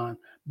young man,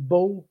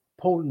 Bo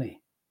Polney.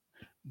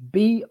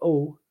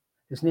 B-O,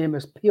 his name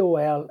is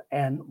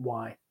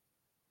P-O-L-N-Y.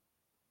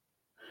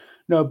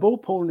 Now, Bo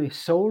Polney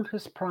sold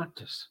his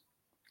practice,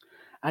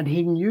 and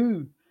he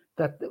knew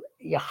that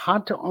you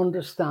had to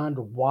understand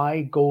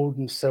why gold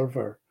and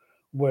silver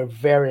were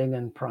varying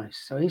in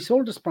price. So he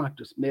sold his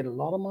practice, made a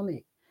lot of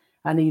money,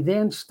 and he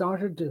then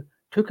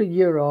took a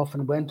year off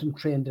and went and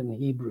trained in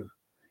Hebrew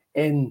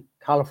in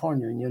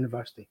California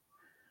University.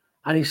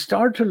 And he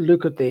started to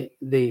look at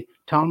the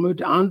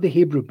Talmud and the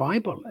Hebrew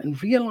Bible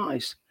and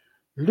realize,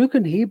 look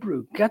in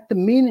Hebrew, get the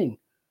meaning,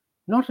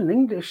 not in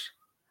English.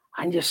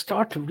 And you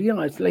start to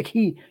realize, like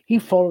he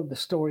followed the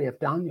story of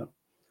Daniel.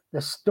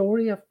 The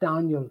story of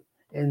Daniel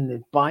in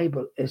the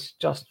Bible is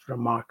just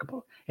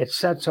remarkable. It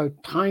sets out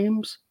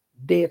times,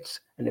 dates,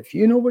 and if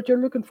you know what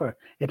you're looking for,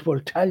 it will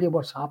tell you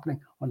what's happening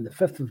on the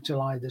 5th of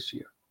July this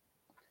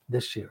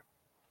year.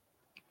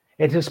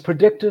 It has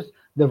predicted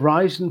the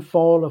rise and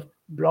fall of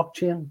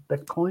blockchain,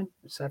 Bitcoin,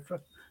 etc.,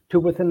 to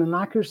within an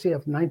accuracy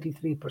of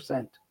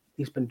 93%.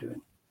 He's been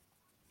doing.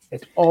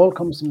 It all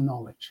comes from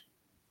knowledge.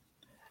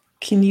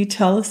 Can you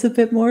tell us a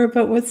bit more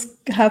about what's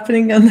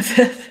happening on the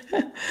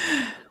 5th?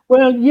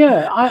 Well,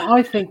 yeah,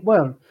 I think,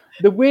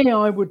 the way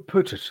I would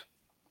put it,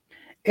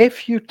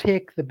 if you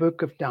take the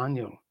book of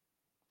Daniel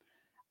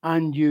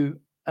and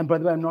by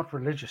the way, I'm not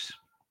religious.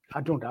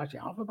 I don't actually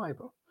have a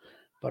Bible,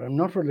 but I'm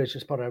not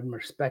religious, but I'm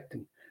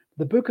respecting.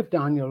 The book of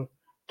Daniel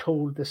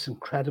told this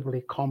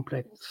incredibly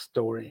complex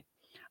story.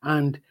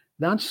 And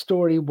that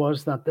story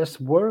was that this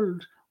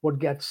world would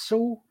get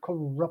so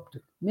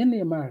corrupted,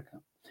 mainly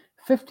America,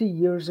 50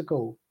 years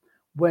ago,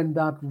 when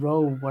that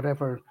Roe,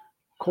 whatever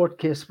court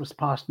case was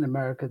passed in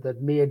America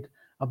that made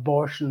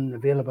abortion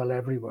available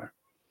everywhere.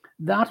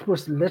 That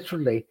was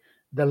literally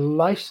the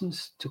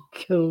license to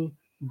kill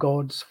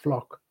God's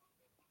flock.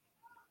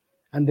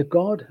 And the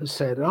God has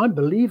said, I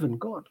believe in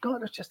God.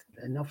 God is just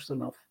enough's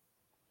enough.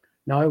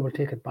 Now I will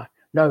take it back.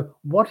 Now,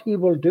 what he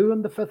will do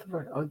on the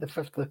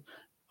 5th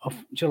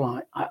of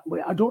July,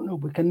 I don't know.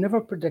 We can never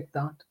predict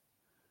that.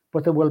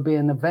 But there will be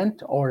an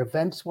event or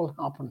events will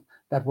happen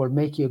that will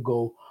make you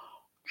go,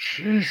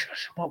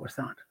 Jesus, what was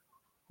that?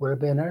 Will it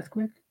be an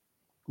earthquake?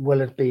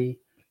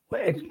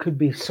 It could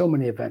be so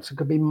many events. It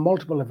could be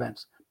multiple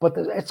events. But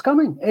it's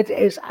coming.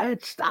 It's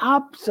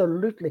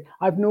absolutely,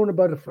 I've known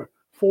about it for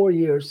 4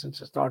 years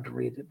since I started to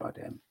read about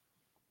him.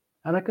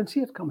 And I can see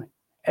it coming.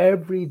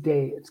 Every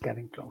day it's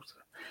getting closer.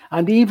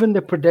 And even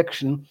the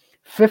prediction,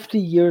 50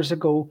 years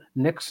ago,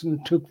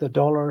 Nixon took the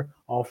dollar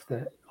off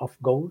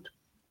gold.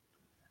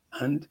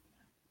 And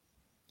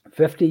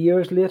 50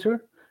 years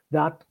later,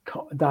 that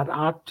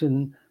act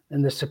in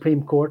the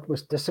Supreme Court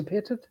was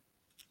dissipated.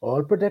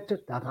 All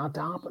predicted that had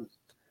to happen.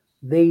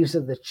 These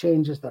are the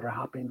changes that are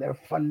happening. They're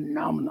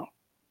phenomenal.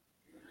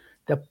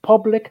 The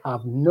public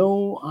have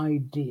no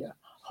idea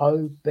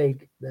how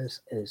big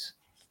this is.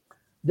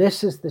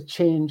 This is the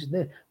change.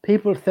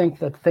 People think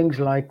that things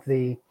like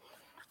the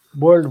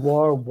World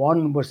War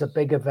I was a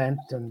big event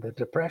and the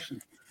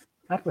Depression.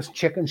 That was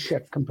chicken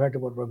shit compared to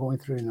what we're going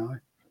through now.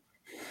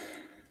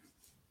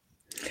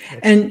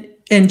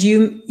 And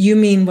you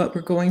mean what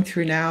we're going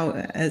through now,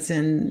 as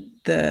in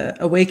the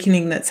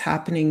awakening that's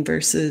happening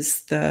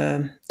versus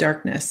the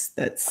darkness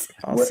that's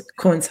also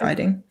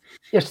coinciding?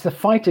 It's the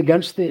fight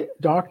against the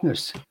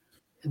darkness.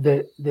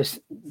 The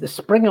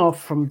spring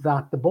off from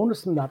that, the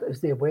bonus from that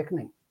is the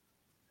awakening.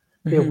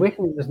 The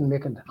awakening doesn't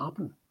make it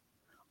happen.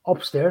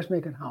 Upstairs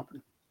make it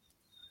happen.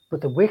 But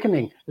the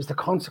awakening is the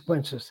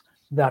consequences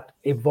that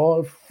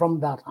evolve from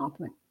that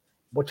happening,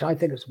 which I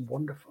think is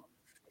wonderful.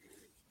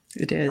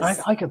 It is.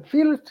 I can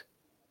feel it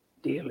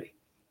daily.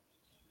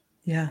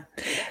 Yeah.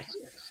 It's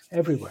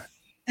everywhere.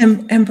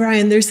 And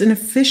Brian, there's an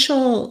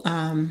official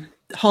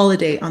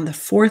holiday on the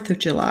 4th of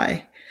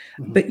July,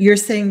 but you're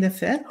saying the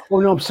 5th? Oh,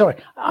 no, I'm sorry.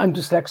 I'm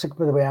dyslexic,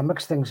 by the way. I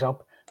mix things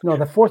up. No,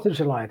 the 4th of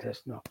July it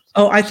is. No.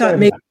 Oh, I thought Sorry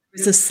maybe about it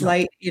was a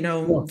slight,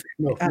 No,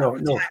 no, no,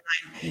 no,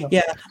 no.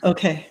 yeah.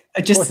 Okay.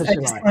 I 4th just of I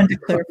July. just wanted to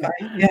clarify.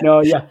 Yeah.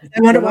 No, yeah.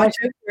 I want to When watch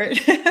out for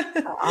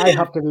it. I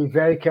have to be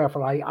very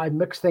careful. I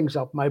mix things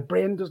up. My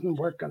brain doesn't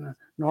work in a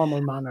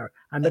normal manner.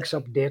 I mix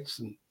up dates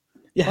and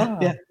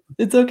Yeah.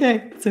 It's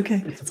okay. It's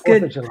okay. it's the It's 4th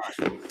of good.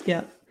 July.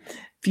 Yeah.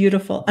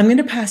 Beautiful. I'm going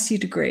to pass you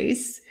to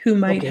Grace, who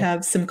might Okay.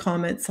 have some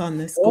comments on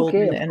this Okay,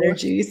 golden of course.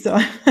 energy. So,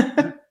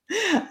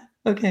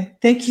 okay.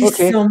 Thank you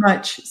Okay. so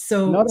much.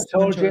 So, Not at so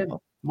all, Jane.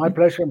 enjoyable. My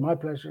pleasure. My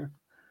pleasure.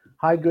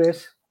 Hi,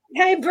 Grace.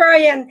 Hi,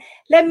 Brian.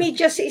 Let me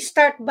just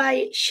start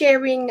by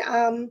sharing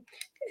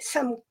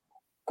some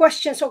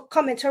questions or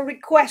comments or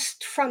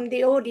requests from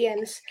the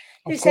audience.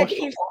 They Of said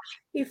course.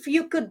 if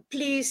you could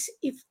please,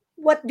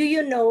 what do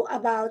you know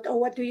about, or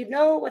what do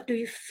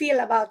you feel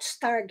about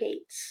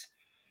stargates?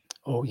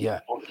 Oh, yeah.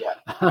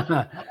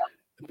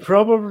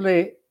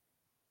 Probably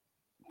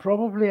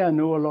I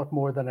know a lot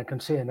more than I can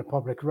say in the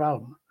public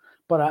realm.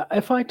 But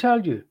if I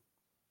tell you,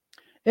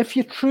 if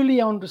you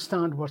truly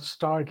understand what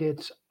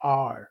stargates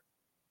are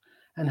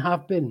and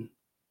have been,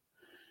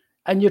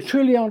 and you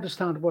truly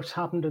understand what's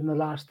happened in the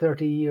last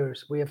 30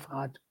 years, we have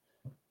had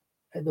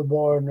the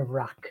war in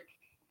Iraq,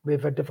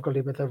 we've had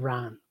difficulty with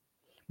Iran,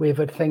 we've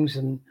had things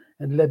in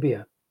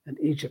Libya and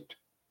Egypt.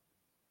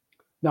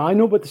 Now I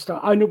know what the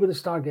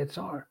stargates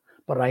are,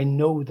 but I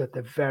know that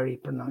they're very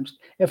pronounced.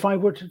 If I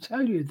were to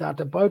tell you that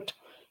about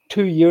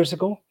 2 years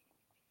ago,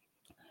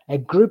 a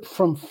group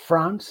from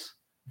France,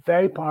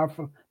 very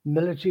powerful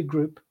military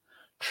group,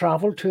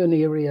 traveled to an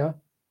area,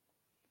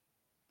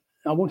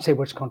 I won't say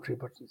which country,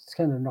 but it's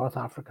kind of North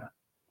Africa,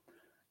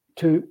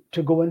 to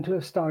go into a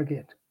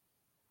stargate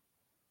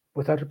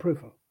without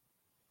approval.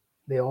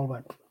 They all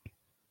went.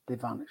 They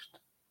vanished.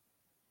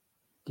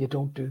 You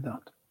don't do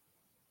that.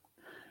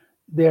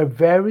 They're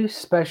very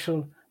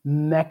special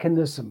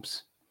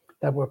mechanisms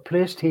that were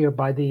placed here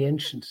by the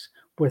ancients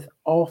with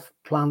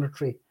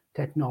off-planetary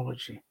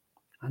technology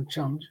and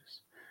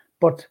challenges.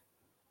 But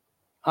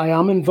I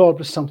am involved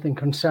with something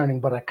concerning,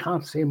 but I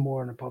can't say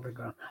more in a public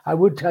ground. I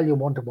would tell you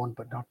one-to-one,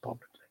 but not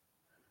publicly.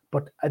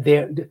 But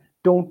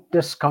don't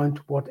discount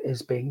what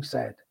is being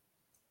said.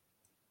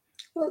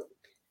 Well,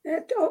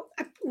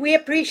 we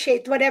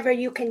appreciate whatever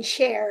you can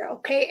share,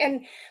 okay?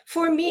 And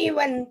for me,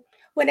 when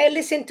I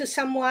listen to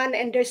someone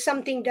and there's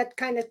something that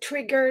kind of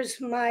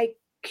triggers my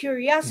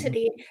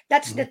curiosity,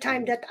 that's the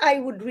time that I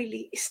would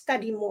really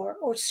study more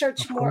or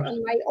search Of more course.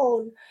 on my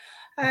own.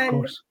 Of And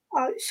course.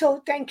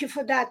 so thank you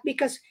for that,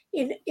 because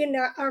in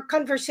our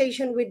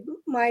conversation with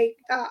my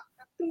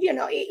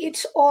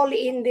it's all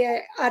in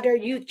the other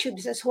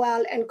YouTubes as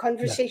well, and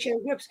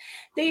conversation groups.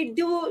 They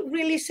do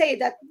really say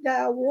that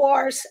the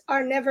wars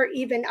are never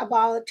even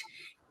about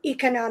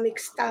economic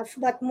stuff,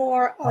 but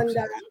more on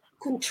the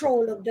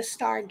control of the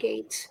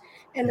stargates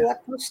and Yeah.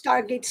 what those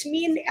stargates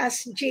mean,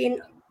 as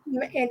Jane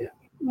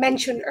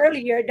mentioned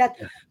earlier, that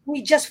Yeah.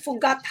 we just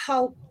forgot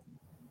how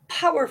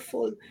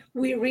powerful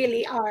we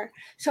really are.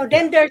 So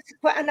then there's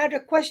another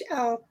question,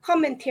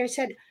 comment here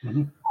said,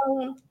 Mhm.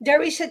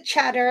 there is a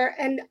chatter,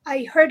 and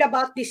I heard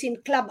about this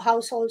in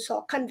Clubhouse also,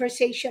 a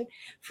conversation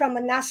from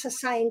a NASA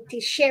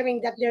scientist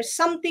sharing that there's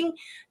something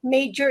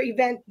major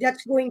event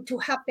that's going to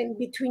happen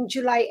between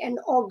July and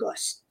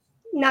August.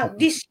 Now,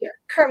 this year,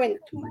 current.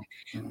 Do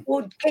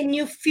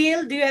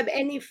you have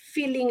any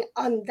feeling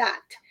on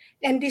that?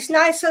 And this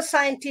NASA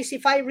scientist,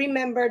 if I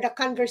remember the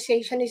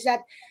conversation, is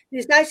that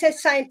this NASA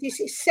scientist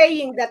is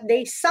saying that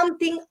there's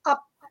something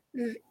up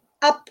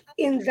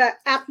in the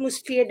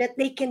atmosphere that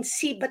they can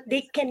see, but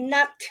they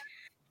cannot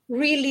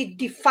really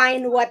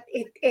define what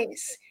it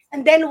is.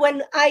 And then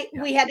when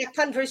we had a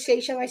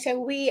conversation, I said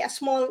a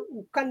small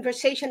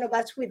conversation of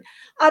us with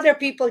other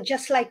people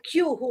just like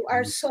you who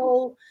are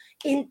so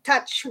in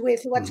touch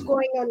with what's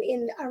going on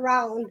in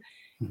around.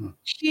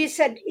 She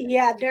said,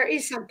 yeah, there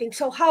is something.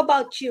 So how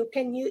about you?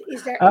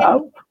 Is there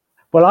any?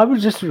 Well, I would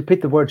just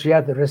repeat the words.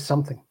 Yeah, there is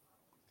something.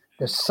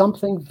 There's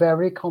something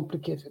very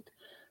complicated.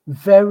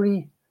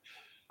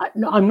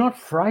 I'm not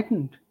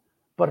frightened,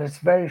 but it's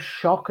very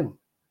shocking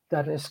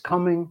that is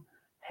coming,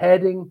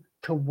 heading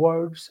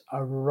towards,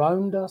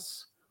 around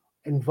us,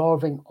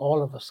 involving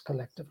all of us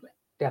collectively,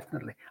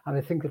 definitely. And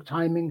I think the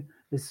timing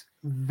is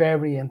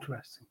very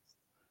interesting.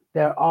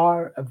 There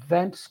are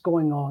events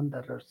going on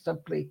that are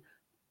simply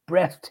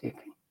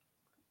breathtaking,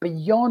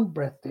 beyond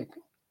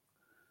breathtaking.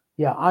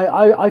 Yeah,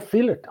 I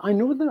feel it. I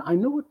know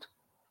it,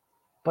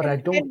 but I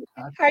don't.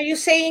 Are you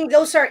saying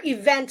those are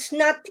events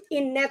not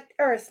in net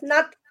Earth,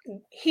 not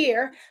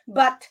here,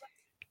 but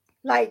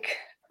like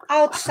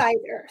outside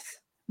Earth?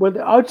 Well,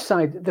 the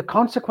outside, the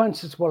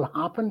consequences will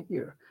happen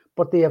here,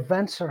 but the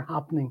events are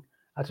happening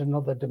at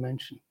another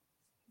dimension.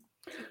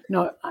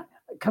 Now,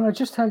 can I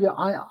just tell you,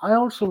 I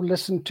also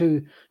listened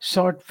to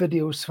short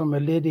videos from a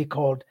lady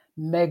called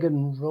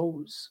Megan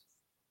Rose.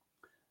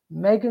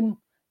 Megan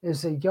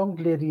is a young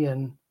lady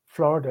in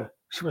Florida.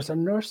 She was a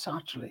nurse,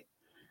 actually.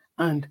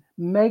 And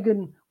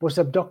Megan was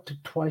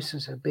abducted twice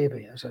as a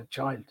baby, as a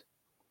child.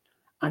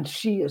 And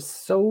she is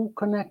so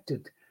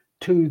connected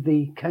to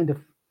the kind of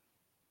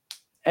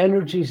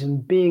energies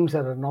and beings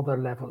at another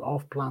level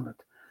off planet.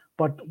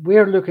 But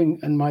we're looking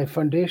in my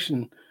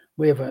foundation,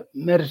 we have a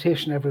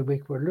meditation every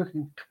week. We're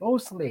looking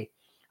closely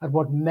at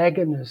what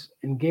Megan is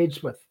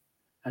engaged with.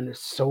 And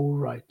it's so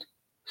right,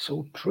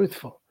 so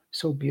truthful,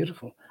 so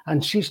beautiful.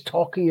 And she's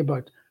talking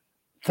about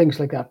things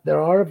like that.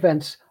 There are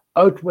events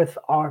out with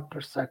our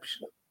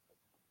perception.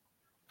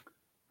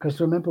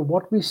 Because remember,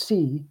 what we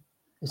see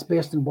is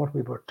based on what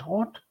we were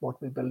taught,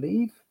 what we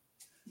believe,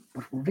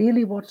 but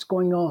really what's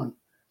going on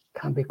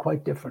can be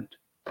quite different.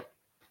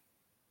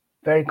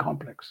 Very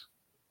complex.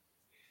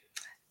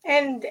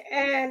 And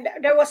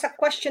there was a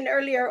question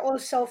earlier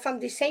also from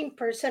the same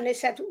person. They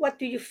said, what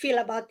do you feel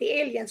about the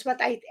aliens?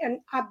 And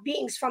are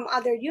beings from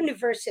other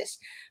universes?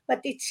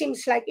 But it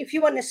seems like if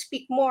you want to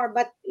speak more,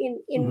 but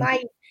in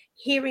my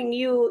hearing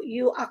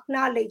you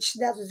acknowledge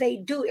that they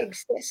do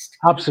exist.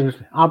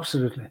 Absolutely.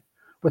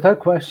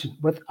 Without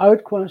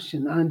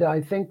question. And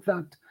I think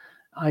that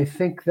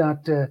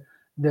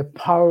the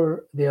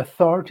power, the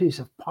authorities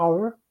of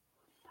power,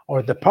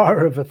 or the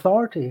power of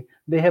authority,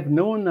 they have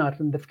known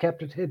that and they've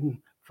kept it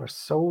hidden for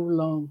so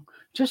long.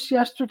 Just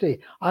yesterday,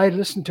 I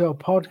listened to a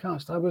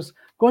podcast. I was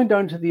going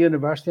down to the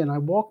university and I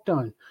walked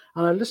down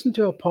and I listened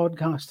to a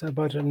podcast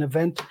about an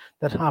event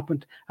that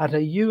happened at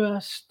a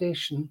US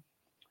station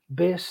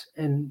base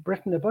in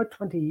Britain about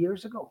 20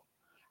 years ago.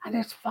 And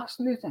it's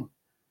fascinating.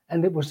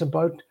 And it was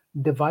about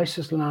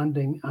devices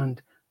landing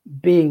and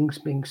beings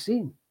being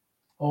seen,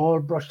 all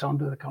brushed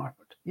onto the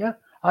carpet. Yeah,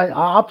 I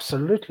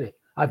absolutely.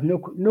 I've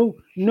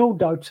no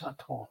doubts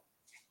at all.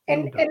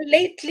 And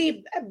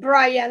lately,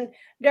 Brian,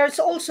 there's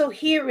also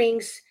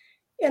hearings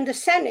in the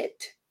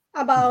Senate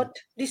about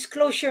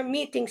disclosure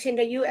meetings in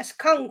the US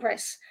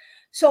Congress.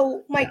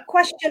 So my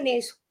question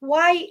is,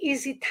 why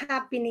is it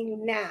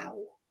happening now?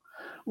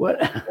 Well,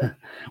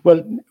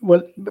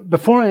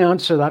 before I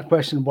answer that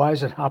question, why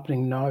is it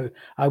happening now?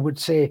 I would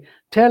say,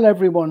 tell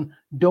everyone,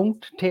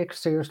 don't take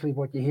seriously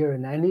what you hear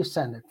in any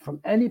Senate, from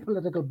any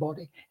political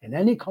body, in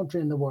any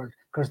country in the world,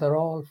 because they're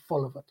all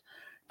full of it.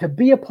 To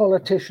be a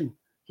politician,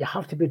 you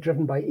have to be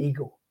driven by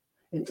ego.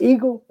 And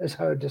ego is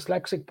how a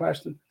dyslexic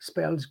person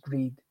spells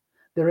greed.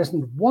 There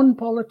isn't one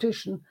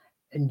politician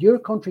in your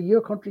country,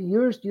 yours,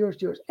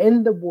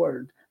 in the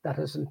world that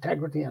has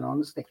integrity and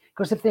honesty.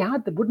 Because if they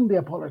had, they wouldn't be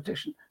a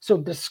politician. So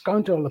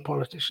discount all the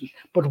politicians.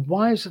 But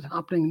why is it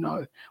happening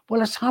now?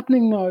 Well, it's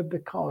happening now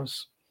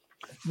because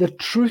the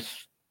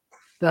truth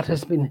that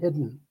has been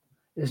hidden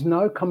is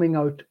now coming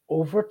out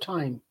over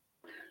time.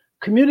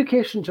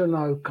 Communications are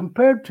now,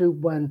 compared to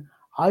when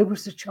I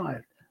was a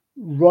child,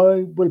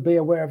 Roy will be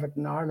aware of it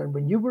in Ireland,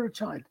 when you were a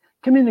child,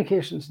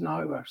 communications now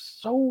are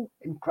so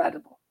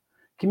incredible.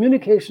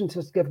 Communications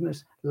has given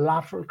us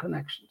lateral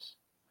connections.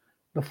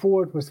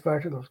 Before it was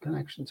vertical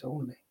connections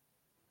only.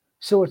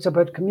 So it's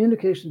about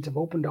communications have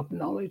opened up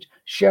knowledge,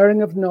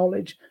 sharing of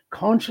knowledge,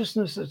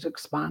 consciousness has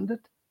expanded.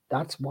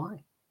 That's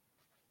why.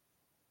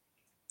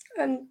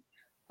 And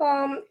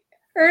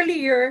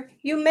earlier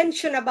you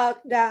mentioned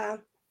about the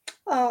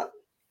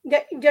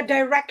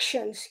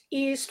directions,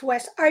 east,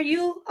 west. Are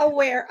you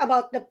aware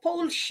about the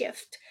pole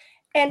shift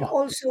and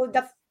also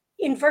the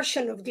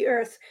inversion of the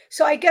earth?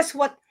 So I guess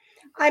what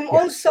I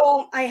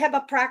have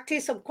a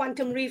practice of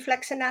quantum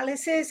reflex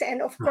analysis,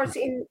 and of course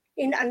in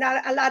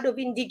a lot of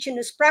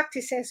indigenous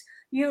practices,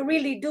 you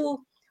really do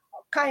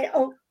kind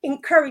of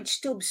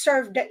encourage to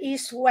observe the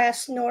east,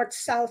 west, north,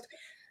 south.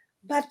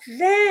 But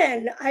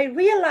then I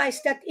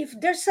realized that if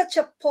there's such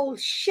a pole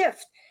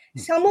shift,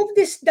 some of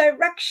these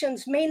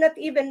directions may not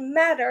even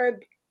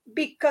matter,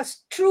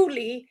 because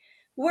truly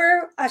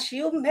as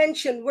you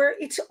mentioned, where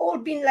it's all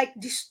been like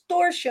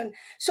distortion.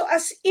 So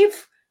as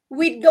if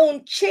we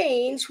don't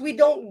change, we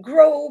don't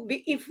grow,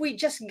 if we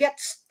just get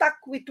stuck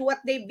with what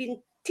they've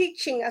been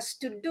teaching us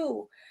to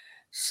do.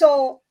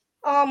 So,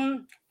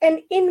 and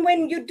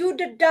when you do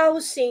the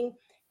dowsing,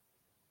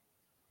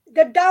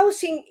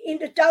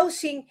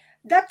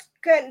 that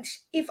can,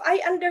 if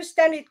I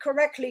understand it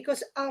correctly,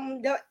 because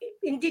the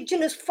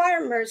indigenous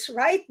farmers,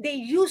 right, they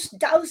use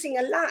dowsing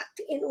a lot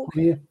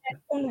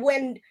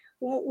on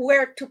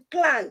where to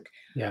plant.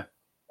 Yeah.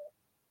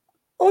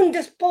 On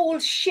this pole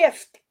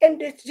shift and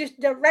this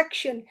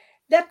direction,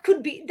 that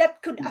could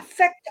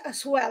affect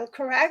as well,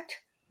 correct?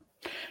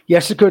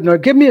 Yes, it could. Now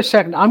give me a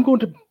second. I'm going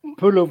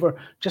to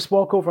just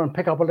walk over and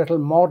pick up a little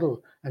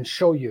model and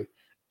show you.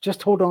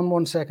 Just hold on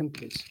 1 second,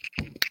 please.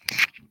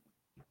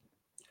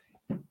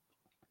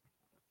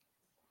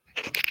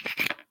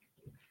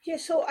 Yeah,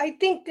 so I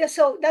think that's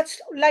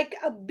like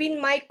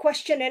been my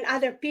question and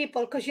other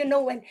people, because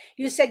when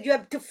you said you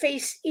have to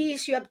face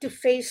east, you have to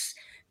face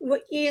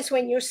east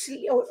when you're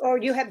or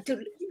you have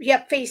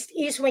faced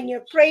east when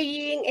you're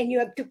praying, and you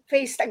have to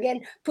face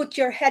again, put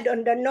your head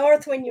on the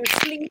north when you're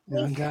sleeping.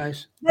 Yeah,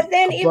 guys. But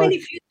then even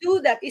if you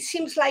do that, it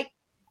seems like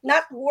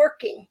not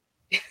working.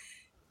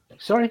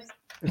 Sorry,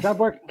 is that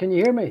working? Can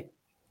you hear me?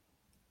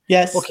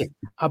 Yes. Okay.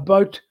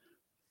 About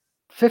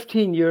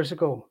 15 years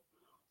ago,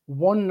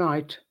 one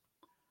night,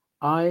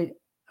 I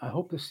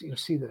hope you'll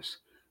see this.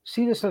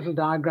 See this little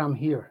diagram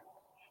here.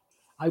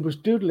 I was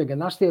doodling,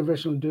 and that's the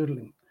original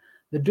doodling.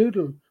 The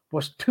doodle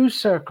was 2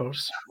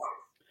 circles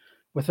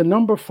with the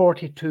number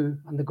 42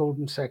 and the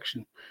golden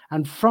section.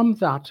 And from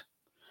that,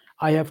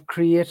 I have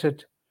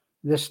created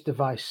this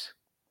device.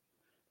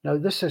 Now,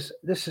 this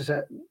is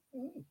a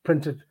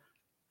printed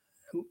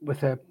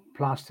with a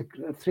plastic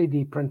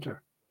 3D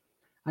printer.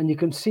 And you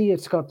can see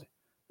it's got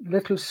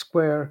little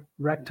square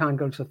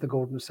rectangles at the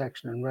golden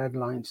section and red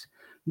lines.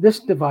 This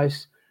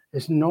device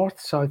is north,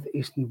 south,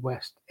 east, and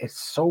west. It's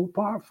so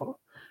powerful.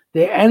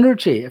 The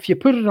energy, if you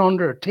put it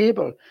under a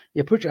table,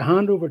 you put your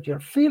hand over it, you'll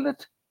feel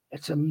it.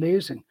 It's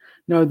amazing.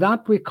 Now,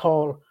 that we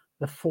call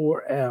the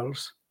 4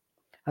 L's.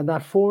 And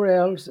that 4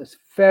 L's is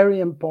very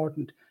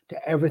important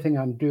to everything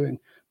I'm doing.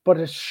 But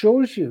it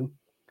shows you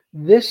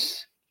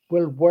this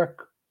will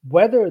work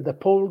whether the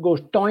pole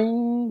goes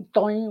doing,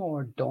 doing,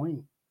 or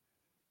doing.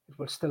 It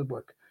will still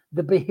work.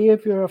 The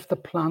behavior of the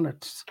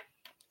planets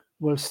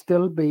will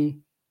still be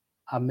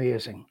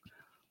amazing.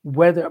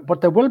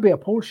 But there will be a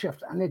pole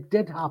shift, and it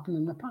did happen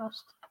in the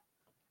past.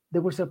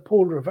 There was a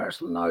pole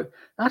reversal. Now,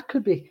 that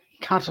could be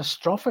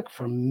catastrophic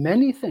for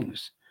many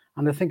things,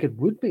 and I think it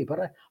would be,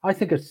 but I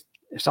think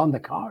it's on the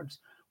cards.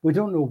 We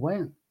don't know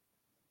when,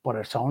 but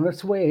it's on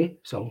its way,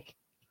 so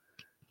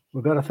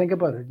we've got to think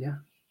about it, yeah.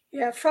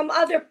 Yeah, from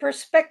other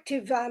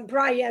perspective,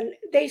 Brian,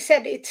 they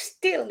said it's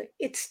still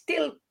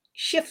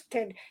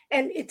shifted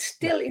and it's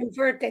still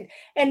inverted,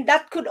 and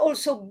that could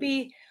also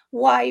be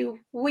why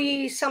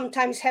we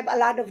sometimes have a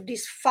lot of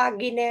this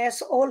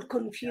fogginess, all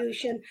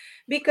confusion,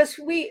 because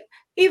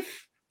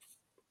if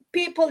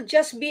people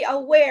just be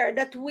aware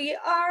that we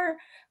are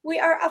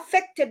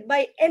affected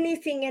by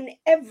anything and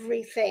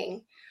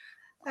everything.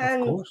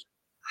 And of course.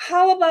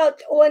 how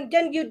about, and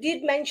then you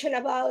did mention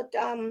about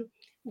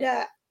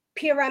the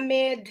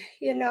pyramid,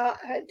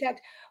 that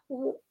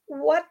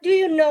what do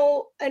you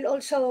know? And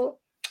also,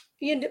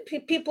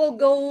 people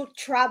go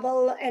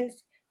travel and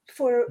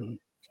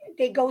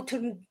they go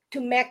to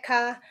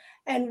Mecca,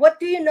 and what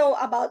do you know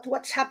about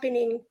what's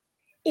happening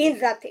in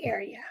that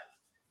area?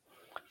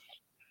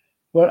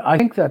 Well, I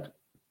think that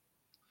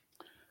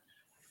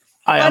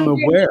I am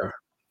aware.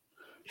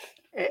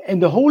 In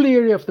the whole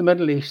area of the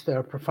Middle East, there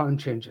are profound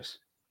changes.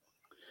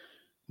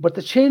 But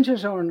the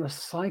changes are in a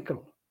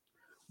cycle,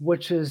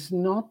 which is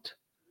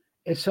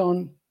it's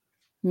on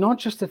not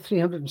just a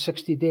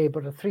 360-day,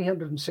 but a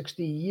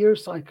 360-year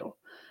cycle.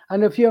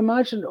 And if you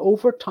imagine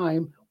over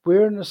time,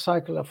 we're in a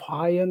cycle of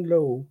high and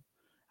low,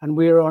 and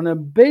we're on a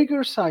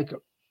bigger cycle.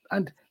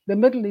 And the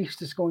Middle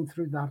East is going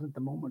through that at the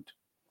moment.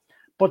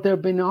 But there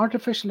have been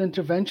artificial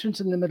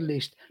interventions in the Middle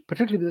East,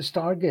 particularly with the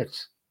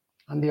Stargates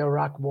and the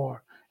Iraq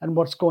War and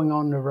what's going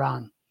on in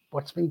Iran,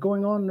 what's been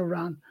going on in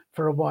Iran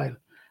for a while,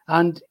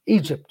 and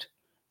Egypt.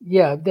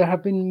 Yeah, there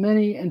have been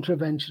many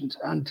interventions,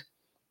 and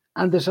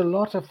there's a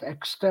lot of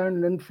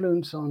external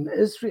influence on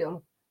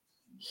Israel,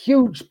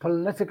 huge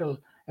political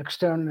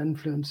external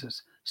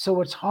influences. So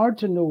it's hard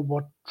to know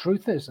what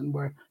truth is and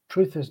where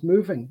truth is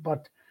moving.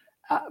 But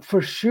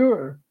for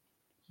sure,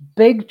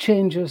 big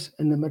changes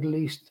in the Middle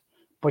East,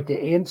 but they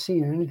ain't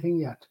seen anything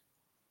yet.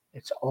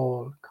 It's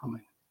all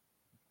coming.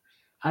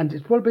 And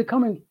it will be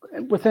coming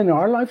within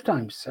our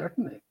lifetimes,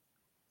 certainly.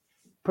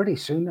 Pretty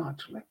soon,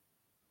 actually.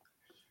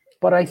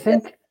 But I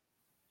think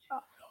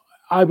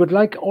I'd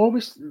like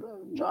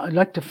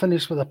to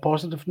finish with a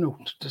positive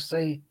note to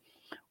say,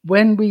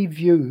 when we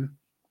view,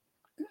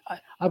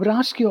 I would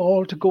ask you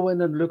all to go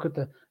in and look at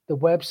the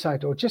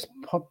website, or just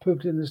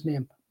put in his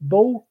name,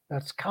 Bo,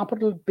 that's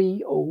capital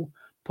B-O,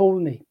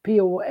 Polny,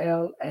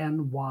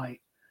 P-O-L-N-Y,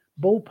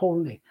 Bo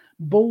Polny.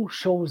 Bo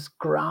shows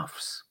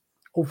graphs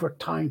over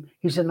time.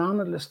 He's an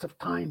analyst of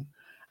time,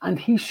 and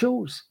he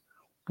shows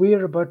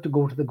we're about to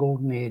go to the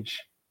golden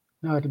age.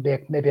 Now, it'll be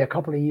maybe a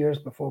couple of years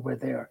before we're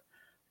there.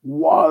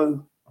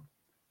 Wow,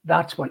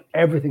 that's when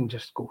everything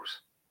just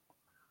goes.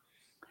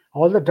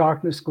 All the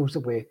darkness goes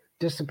away,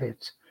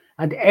 dissipates,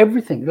 and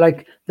everything,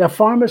 like the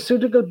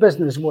pharmaceutical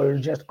business, will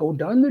just go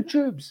down the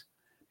tubes,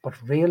 but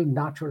real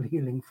natural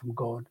healing from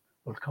God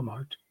will come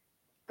out.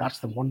 That's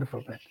the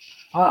wonderful bit.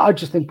 I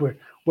just think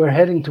we're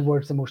heading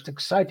towards the most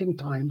exciting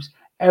times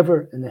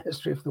ever in the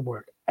history of the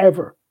world,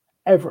 ever.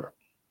 And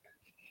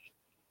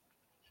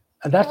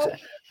that's,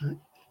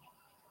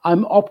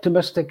 I'm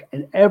optimistic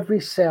in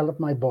every cell of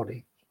my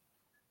body.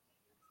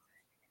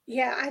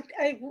 Yeah,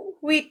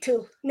 we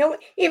too. No,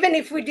 even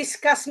if we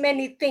discuss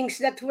many things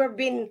that were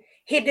being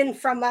hidden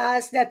from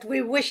us, that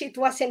we wish it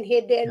wasn't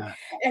hidden,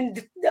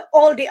 and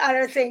all the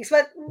other things.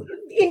 But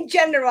in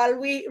general,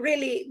 we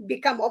really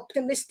become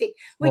optimistic.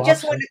 We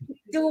just want to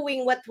keep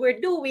doing what we're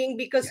doing,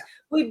 because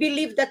we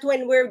believe that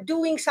when we're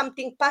doing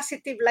something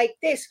positive like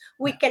this,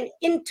 we can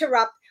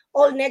interrupt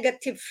all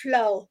negative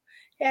flow.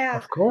 Yeah,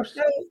 of course.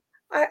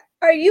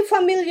 Are you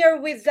familiar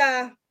with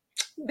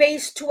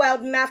base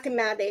 12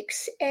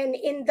 mathematics? And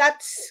in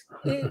that,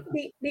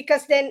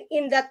 because then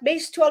in that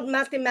base 12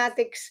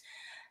 mathematics,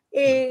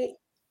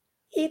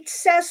 it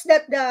says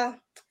that the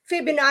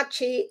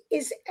Fibonacci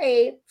is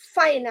a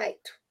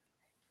finite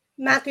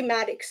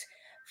mathematics,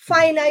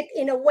 finite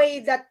in a way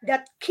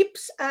that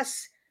keeps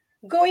us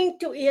going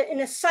to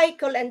in a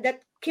cycle, and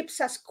that keeps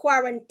us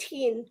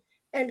quarantined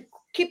and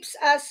keeps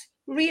us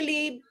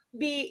really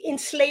be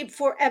enslaved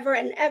forever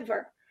and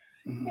ever.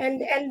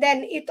 And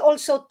then it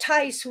also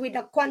ties with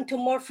a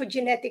quantum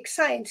morphogenetic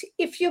science.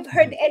 If you've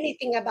heard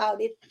anything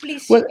about it,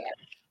 please Well, share.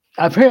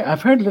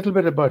 I've heard a little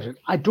bit about it.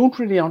 I don't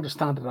really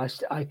understand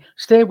it. I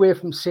stay away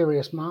from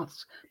serious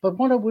maths. But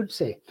what I would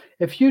say,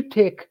 if you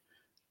take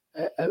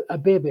a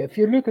baby, if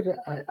you look at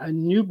a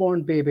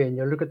newborn baby and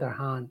you look at their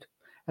hand,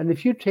 and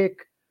if you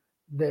take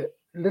the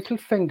little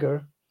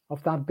finger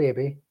of that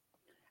baby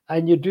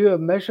and you do a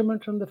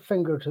measurement on the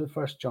finger to the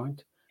first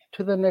joint,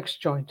 to the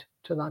next joint,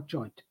 to that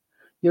joint,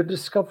 you're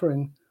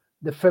discovering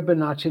the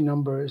Fibonacci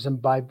number is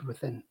imbibed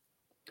within.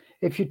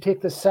 If you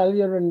take the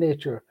cellular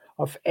nature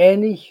of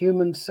any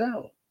human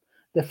cell,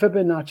 the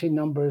Fibonacci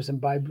number is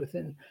imbibed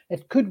within.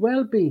 It could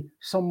well be,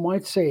 some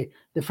might say,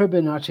 the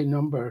Fibonacci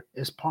number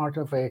is part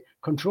of a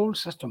control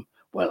system.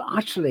 Well,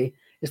 actually,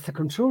 it's the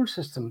control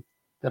system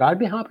that I'd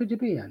be happy to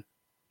be in,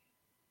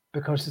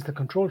 because it's the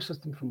control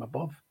system from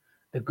above,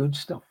 the good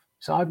stuff.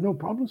 So I have no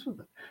problems with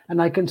it. And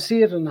I can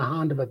see it in the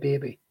hand of a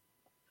baby.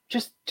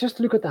 Just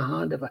look at the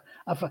hand of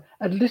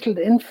a little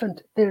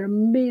infant. They're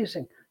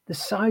amazing. The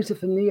size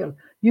of the nail.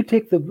 You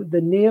take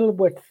the nail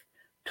width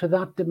to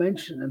that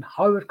dimension and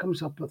how it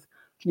comes up with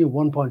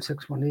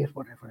 1.618,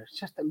 whatever. It's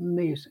just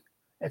amazing.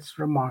 It's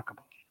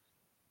remarkable.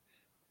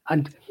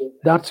 And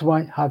that's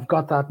why I've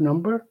got that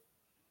number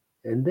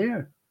in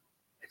there.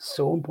 It's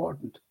so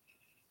important.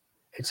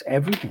 It's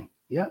everything.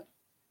 Yeah.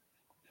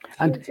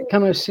 And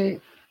can I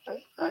say,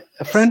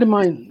 a friend of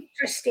mine.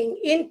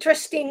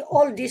 Interesting,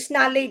 all this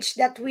knowledge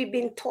that we've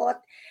been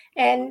taught.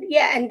 And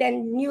yeah, and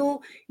then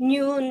new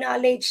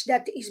knowledge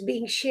that is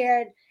being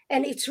shared.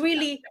 And it's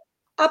really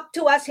up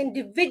to us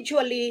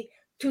individually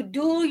to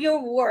do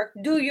your work,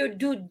 do your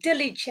due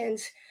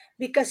diligence,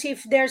 because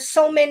if there's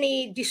so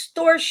many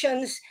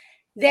distortions,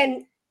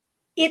 then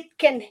it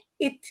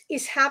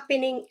is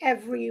happening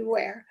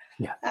everywhere.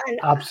 Yeah, and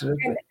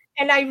absolutely.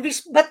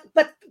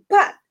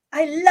 but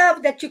I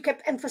love that you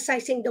kept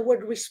emphasizing the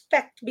word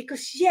respect,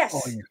 because yes,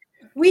 Oh,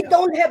 yeah. we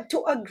don't have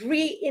to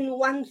agree in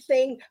one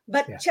thing,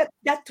 but just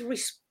that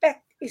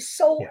respect is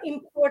so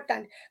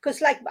important. Because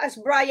like as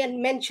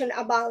Brian mentioned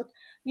about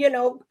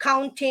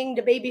counting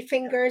the baby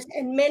fingers,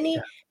 and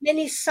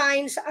many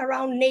signs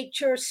around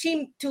nature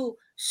seem to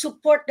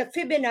support the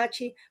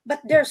Fibonacci,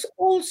 but there's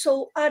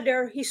also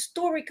other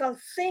historical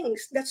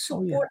things that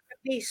support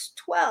the base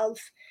 12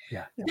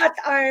 that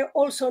are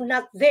also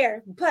not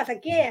there. But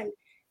again,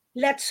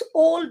 let's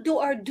all do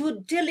our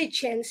due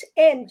diligence.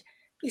 And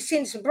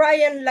since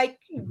Brian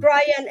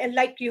and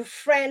like your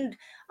friend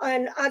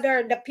and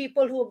the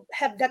people who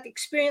have that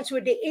experience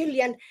with the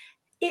alien,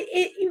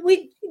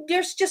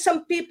 there's just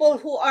some people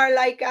who are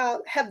like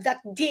have that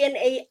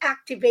DNA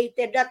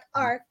activated, that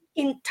are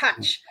in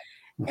touch,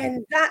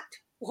 and that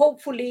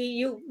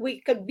hopefully we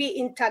could be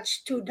in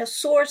touch to the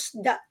source,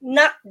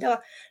 not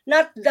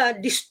the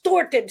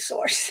distorted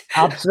source.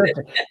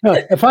 Absolutely. No,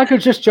 if I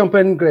could just jump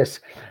in, Grace,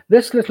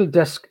 this little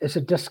disc is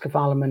a disc of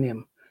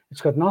aluminium.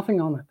 It's got nothing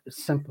on it.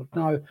 It's simple.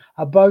 Now,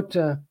 about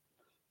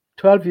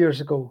 12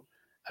 years ago,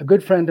 a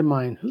good friend of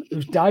mine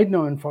who's died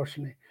now,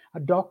 unfortunately,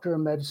 a doctor of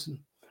medicine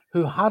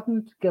who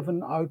hadn't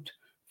given out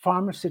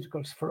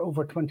pharmaceuticals for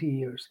over 20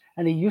 years,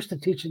 and he used to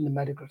teach in the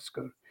medical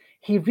school.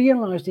 He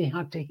realized he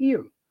had to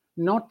heal,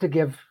 not to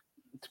give,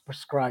 to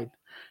prescribe.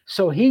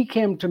 So he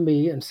came to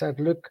me and said,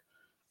 look,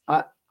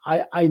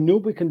 I know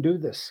we can do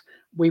this.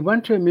 We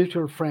went to a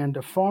mutual friend,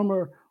 a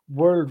former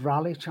world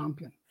rally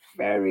champion,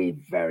 very,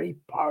 very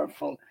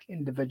powerful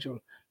individual,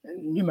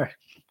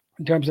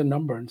 in terms of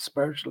number and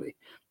spiritually.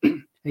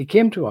 He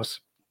came to us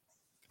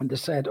and they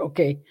said,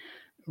 okay,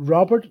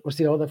 Robert was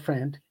the other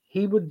friend.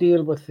 He would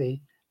deal with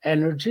the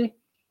energy.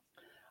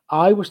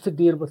 I was to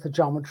deal with the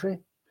geometry.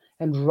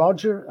 And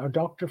Roger, our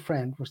doctor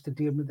friend, was to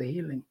deal with the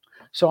healing.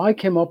 So I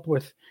came up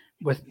with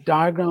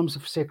diagrams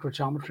of sacred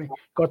geometry,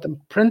 got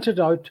them printed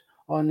out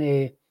on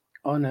a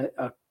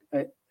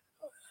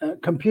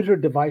computer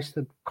device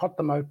that cut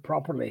them out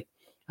properly.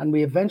 And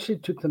we eventually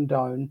took them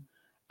down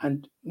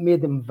and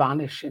made them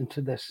vanish into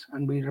this.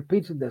 And we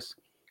repeated this,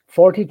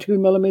 42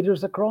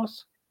 millimeters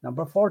across,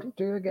 number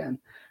 42 again.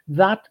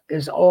 That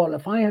is all.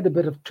 If I had a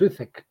bit of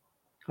toothache,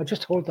 I'll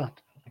just hold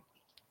that.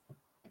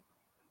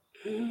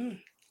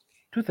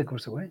 Toothache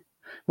goes away.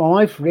 My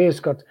wife Ray's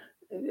got,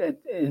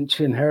 and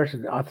she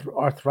inherited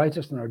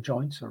arthritis in her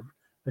joints, or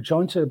the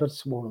joints are a bit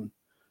swollen.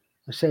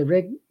 I say,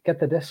 Ray, get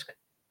the disc.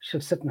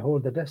 She'll sit and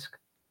hold the disc.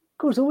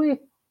 Goes away.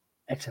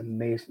 It's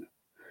amazing.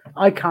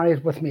 I carry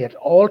it with me at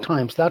all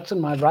times. That's in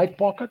my right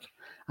pocket,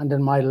 and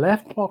in my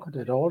left pocket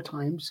at all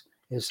times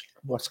is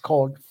what's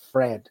called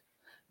Fred.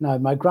 Now,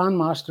 my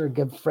grandmaster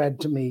gave Fred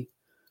to me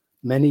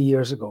many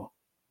years ago.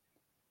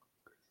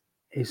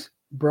 Is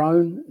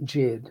brown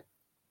jade,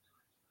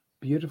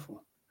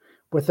 beautiful,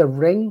 with a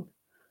ring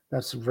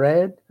that's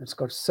red. It's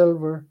got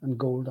silver and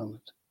gold on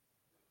it,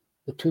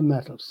 the two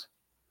metals.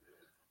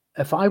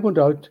 if I went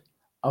out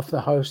of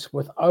the house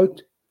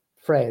without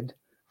Fred,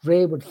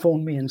 Ray would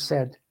phone me and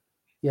said,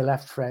 "You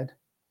left Fred.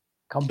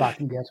 Come back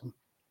and get him."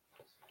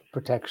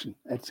 Protection.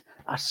 It's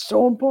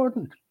so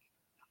important.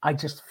 I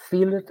just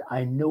feel it.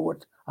 I know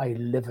it. I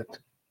live it.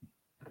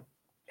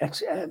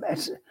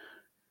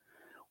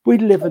 We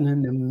live in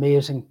an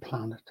amazing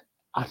planet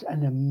at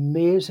an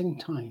amazing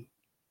time.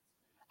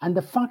 And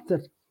the fact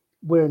that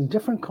we're in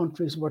different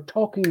countries, we're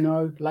talking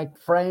now like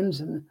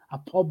friends in a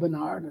pub in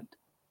Ireland.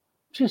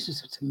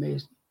 Jesus, it's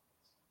amazing.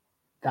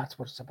 That's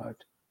what it's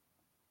about.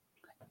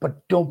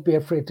 But don't be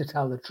afraid to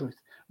tell the truth.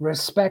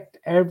 Respect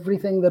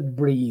everything that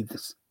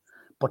breathes,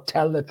 but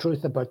tell the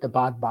truth about the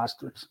bad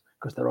bastards,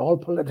 because they're all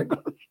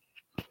political.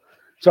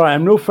 Sorry,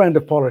 I'm no friend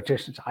of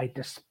politicians. I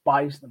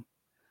despise them.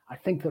 I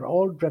think they're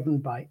all driven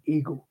by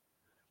ego,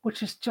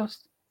 which is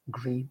just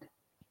greed.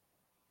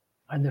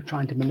 And they're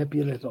trying to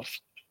manipulate us.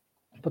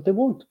 But they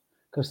won't,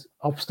 because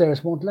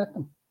upstairs won't let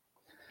them.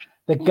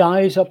 The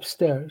guys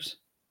upstairs,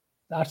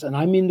 and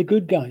I mean the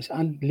good guys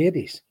and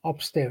ladies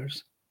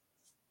upstairs,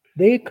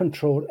 they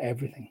control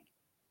everything.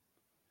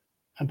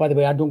 And by the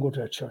way, I don't go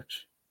to a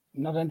church.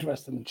 I'm not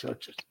interested in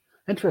churches.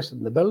 I'm interested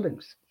in the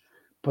buildings.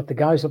 But the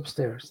guys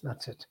upstairs,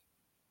 that's it.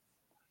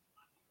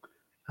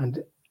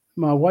 And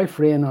my wife,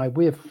 Ray, and I,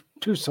 we have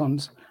 2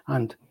 sons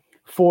and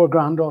 4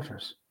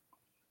 granddaughters.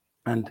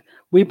 And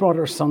we brought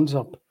our sons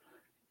up.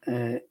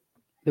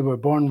 They were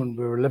born when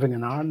we were living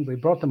in Ireland. We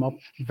brought them up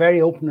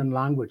very open in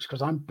language,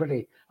 because I'm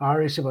pretty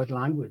Irish about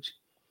language.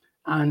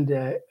 And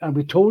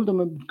we told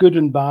them good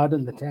and bad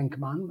in the 10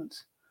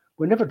 Commandments.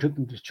 We never took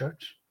them to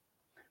church.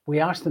 We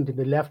asked them to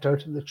be left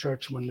out of the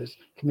church when there's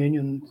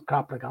communion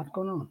crap like that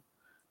going on.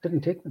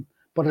 Didn't take them.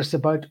 But it's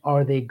about,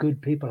 are they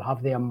good people?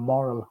 Have they a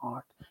moral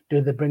heart?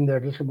 Do they bring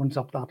their little ones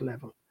up that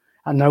level?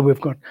 And now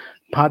we've got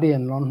Paddy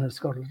in London has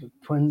got little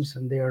twins,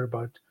 and they're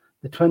about,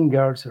 the twin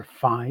girls are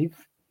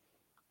 5,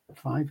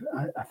 I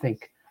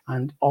think,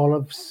 and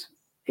Olive's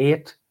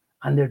 8,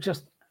 and they're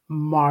just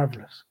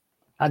marvelous.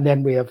 And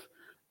then we have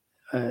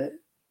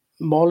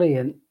Molly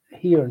in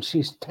here, and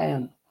she's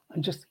 10,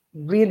 and just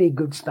really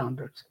good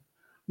standards,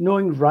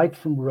 knowing right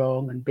from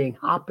wrong and being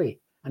happy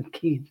and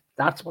keen.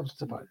 That's what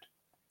it's about.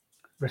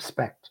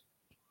 Respect.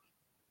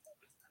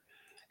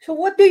 So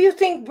what do you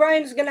think,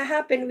 Brian, is going to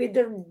happen with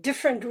the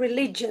different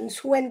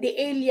religions when the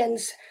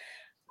aliens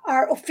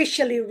are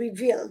officially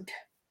revealed?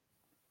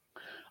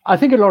 I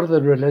think a lot of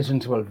the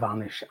religions will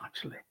vanish,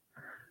 actually.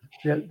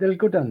 They'll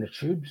go down the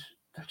tubes.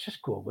 They'll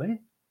just go away.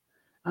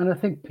 And I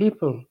think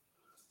people,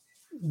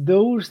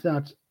 those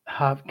that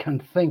can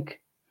think,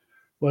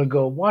 will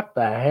go, what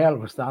the hell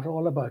was that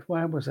all about?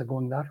 Why was I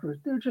going that route?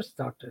 They'll just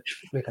start to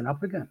waking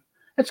up again.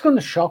 It's going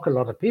to shock a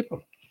lot of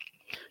people.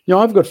 You know,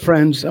 I've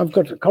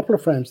got a couple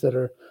of friends that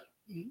are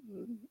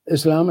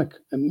Islamic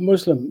and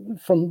Muslim,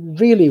 from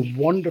really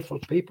wonderful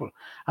people.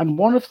 And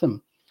one of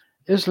them,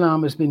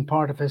 Islam has been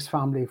part of his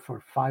family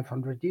for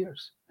 500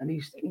 years. And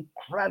he's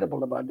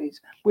incredible about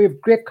these. We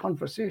have great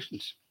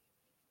conversations.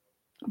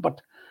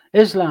 But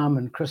Islam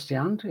and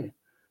Christianity,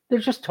 they're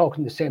just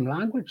talking the same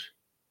language.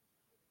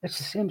 It's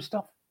the same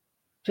stuff.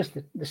 Just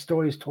the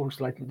story is told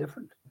slightly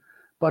different.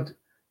 But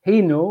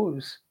he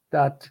knows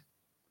that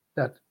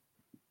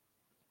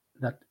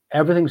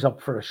everything's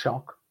up for a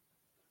shock.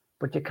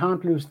 But you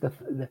can't lose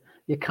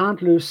you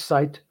can't lose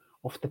sight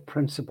of the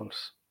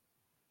principles.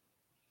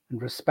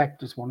 And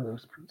respect is one of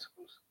those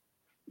principles.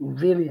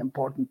 Really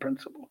important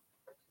principle.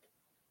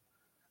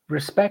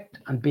 Respect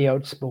and be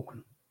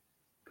outspoken.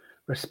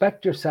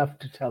 Respect yourself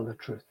to tell the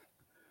truth.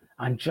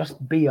 And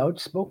just be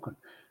outspoken.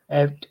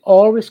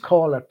 Always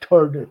call a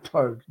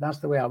turd. That's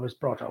the way I was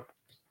brought up.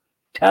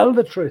 Tell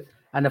the truth.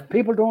 And if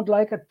people don't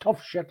like it,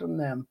 tough shit on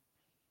them.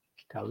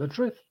 Tell the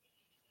truth.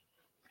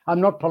 I'm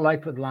not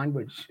polite with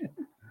language,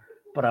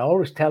 but I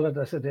always tell it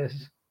as it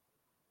is.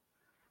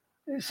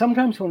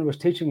 Sometimes when I was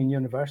teaching in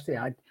university,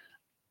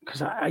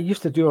 because I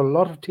used to do a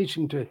lot of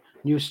teaching to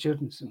new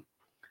students, and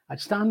I'd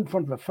stand in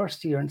front of a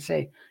first year and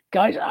say,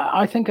 guys,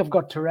 I think I've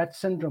got Tourette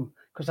syndrome,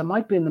 because I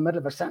might be in the middle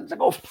of a sentence. I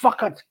go,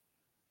 fuck it.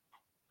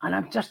 And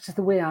I'm just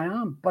the way I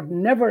am, but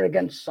never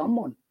against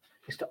someone.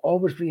 Is to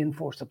always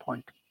reinforce a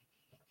point.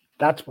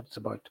 That's what it's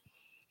about.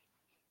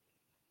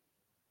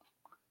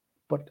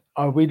 But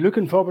are we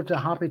looking forward to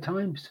happy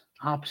times?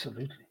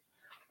 Absolutely.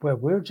 Where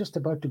we're just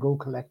about to go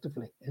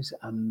collectively is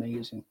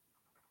amazing.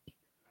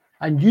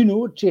 And you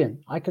know it,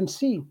 Jane. I can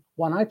see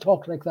when I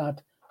talk like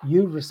that,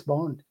 you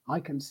respond. I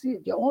can see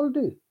it. You all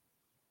do.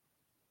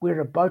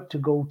 We're about to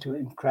go to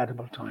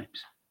incredible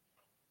times.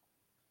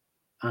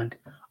 And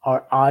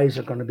our eyes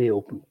are going to be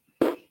open.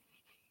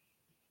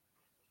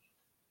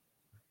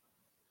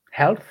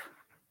 Health,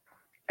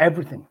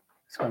 everything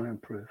is going to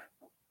improve.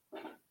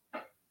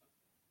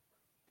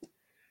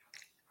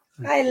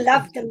 I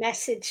love the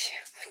message.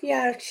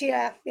 Yeah,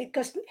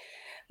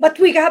 but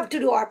we have to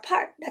do our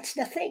part. That's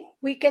the thing.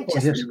 We can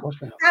just be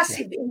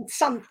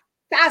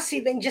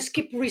passive and just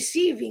keep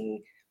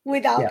receiving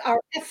without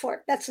our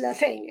effort. That's the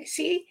thing.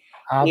 See,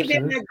 absolutely.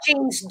 Even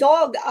Jane's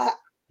dog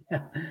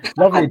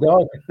Lovely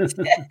dog.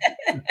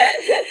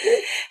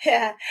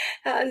 Yeah.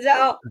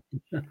 So,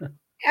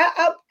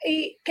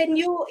 can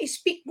you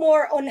speak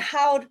more on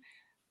how?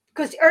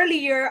 Because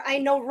earlier I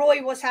know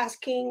Roy was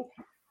asking,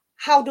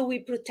 how do we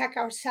protect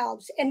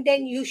ourselves? And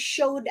then you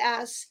showed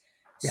us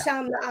Yeah.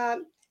 some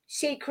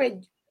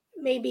sacred,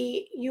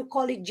 maybe you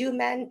call it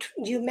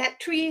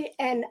geometry,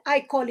 and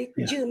I call it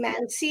Yeah.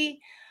 geomancy.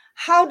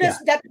 How does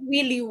that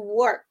really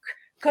work?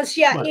 Because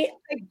Well,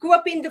 I grew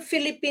up in the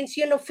Philippines.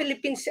 You know,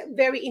 Philippines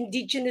very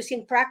indigenous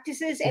in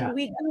practices, and Yeah.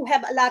 we do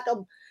have a lot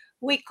of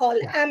we call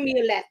Yeah.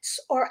 amulets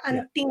or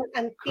Yeah. anting.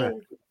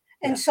 Correct.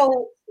 And Yeah.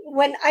 so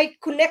when I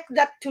connect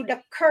that to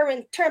the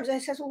current terms, I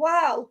says,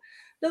 wow,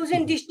 those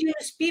Mhm.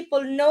 indigenous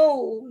people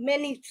know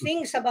many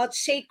things about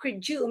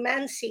sacred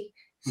geomancy.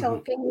 So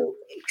Mhm. can you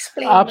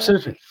explain more?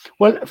 Absolutely.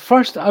 Well,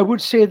 first, I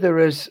would say there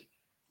is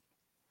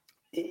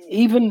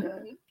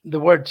even the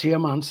word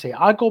geomancy.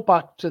 I go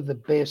back to the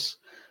base.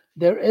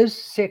 There is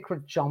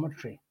sacred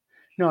geometry.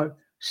 Now,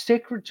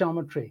 sacred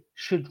geometry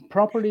should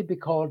properly be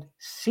called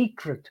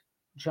secret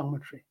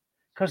geometry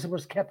because it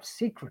was kept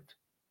secret.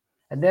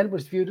 And then it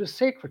was viewed as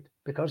sacred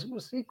because it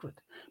was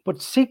secret.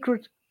 But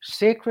sacred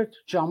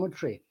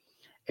geometry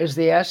is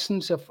the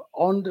essence of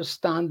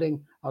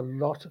understanding a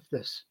lot of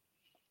this.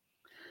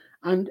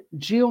 And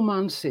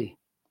geomancy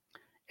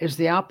is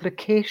the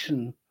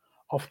application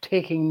of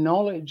taking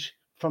knowledge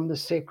from the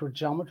sacred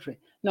geometry.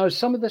 Now,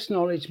 some of this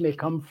knowledge may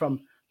come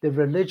from the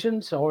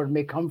religions or it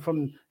may come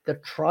from the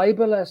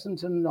tribal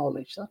essence and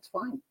knowledge. That's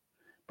fine.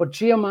 But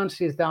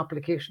geomancy is the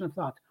application of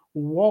that,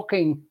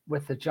 walking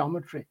with the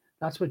geometry.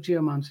 That's what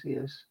geomancy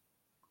is,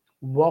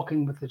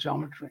 walking with the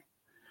geometry.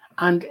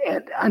 And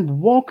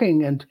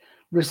walking and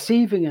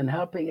receiving and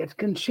helping, it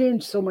can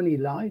change so many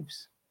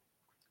lives.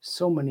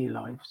 So many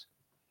lives.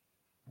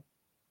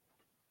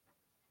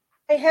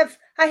 I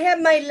have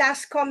my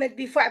last comment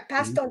before I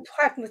passed on to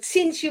Hartmut.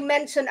 Since you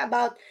mentioned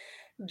about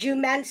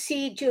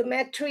geomancy,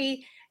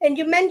 geometry, and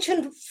you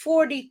mentioned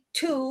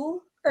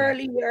 42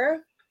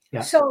 earlier. Yeah.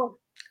 So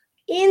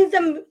in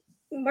the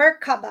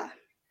Merkaba,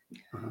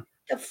 Uh-huh.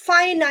 the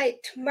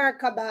finite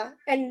Merkaba,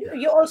 and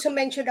you also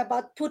mentioned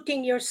about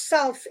putting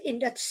yourself in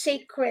that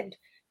sacred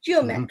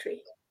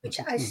geometry, which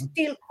I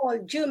still call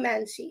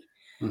geomancy.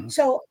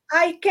 So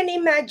I can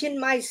imagine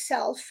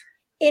myself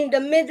in the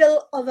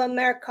middle of a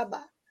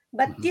Merkaba,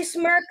 but this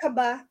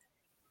Merkaba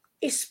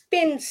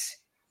spins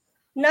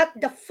not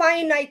the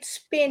finite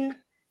spin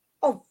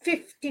of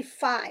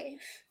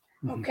 55,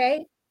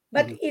 okay?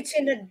 But it's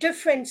in a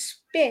different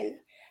spin.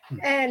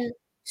 And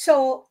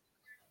so,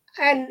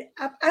 and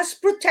as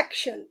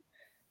protection,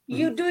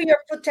 you do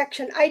your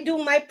protection, I do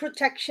my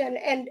protection,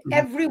 and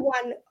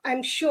everyone,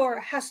 I'm sure,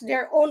 has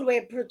their own way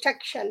of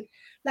protection.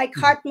 Like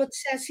Hartmut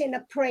says in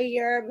a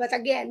prayer, but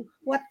again,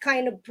 what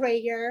kind of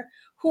prayer?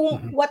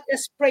 What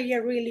does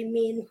prayer really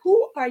mean?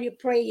 Who are you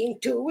praying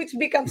to? Which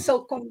becomes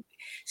so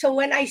so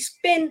when I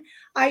spin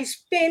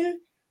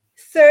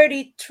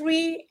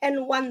 33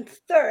 and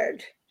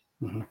 1/3.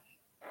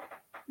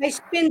 I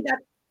spin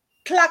that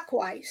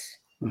clockwise.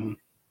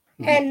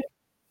 And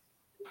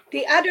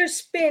the other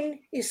spin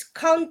is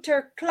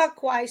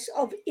counterclockwise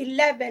of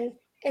 11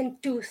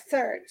 and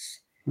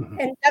 2/3.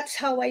 And that's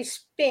how I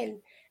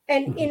spin.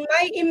 And in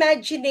my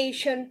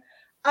imagination,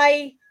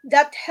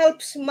 that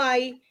helps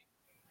my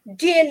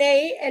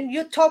DNA. And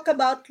you talk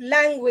about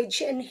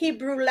language and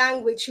Hebrew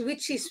language,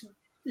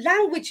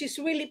 language is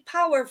really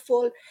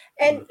powerful.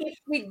 And if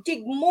we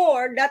dig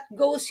more, that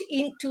goes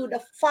into the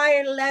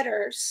 5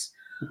 letters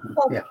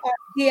of Yeah. our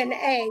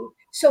DNA.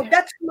 So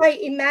that's my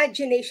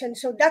imagination.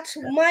 So that's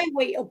my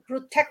way of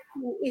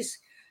protecting, is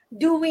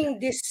doing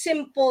these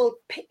simple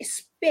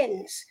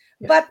spins,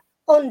 but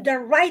on the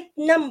right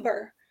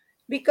number.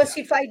 Because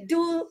if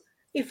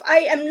I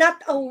am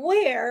not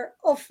aware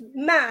of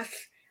math,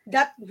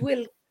 that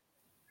will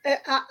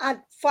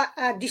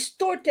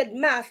distorted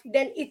math,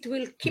 then it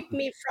will keep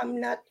me from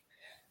not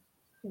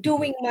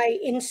doing my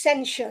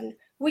ascension,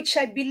 which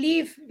I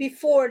believe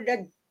before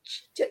that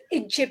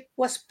Egypt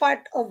was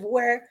part of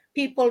where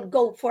people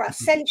go for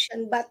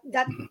ascension, but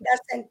that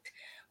doesn't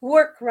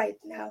work right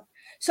now.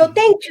 So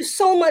thank you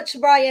so much,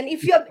 Brian.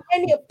 If you have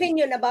any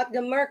opinion about the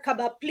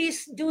Merkaba,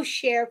 please do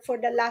share for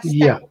the last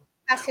Yeah. time.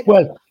 Pass it on.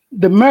 Well,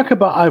 the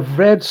Merkaba, I've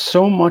read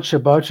so much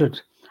about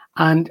it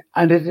and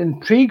it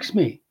intrigues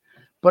me.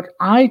 But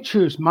I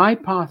choose, my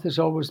path has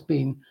always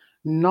been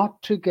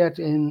not to get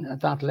in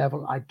at that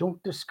level. I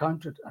don't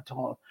discount it at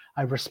all.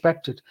 I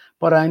respect it.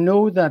 But I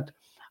know that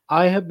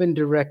I have been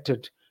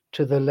directed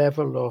to the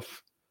level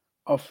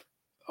of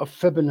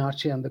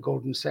Fibonacci and the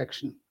golden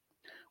section,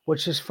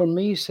 which is for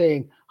me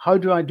saying, how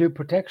do I do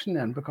protection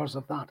then because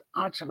of that?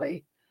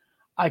 Actually,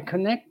 I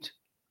connect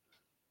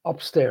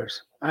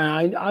upstairs.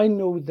 And I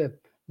know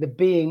the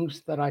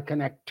beings that I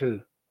connect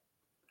to.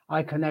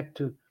 I connect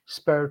to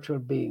spiritual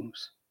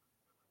beings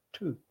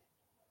too.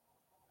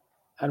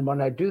 And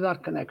when I do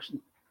that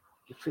connection,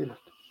 you feel it.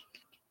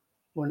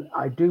 When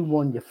I do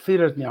one, you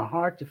feel it in your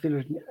heart, you feel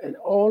it in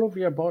all over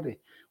your body.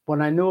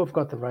 When I know I've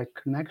got the right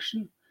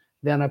connection,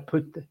 then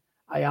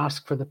I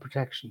ask for the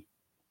protection.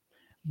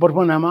 But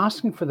when I'm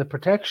asking for the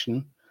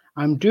protection,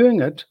 I'm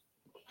doing it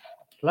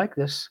like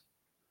this: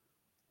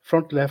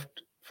 front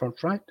left,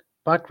 front right,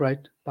 back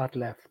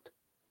left,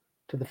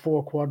 to the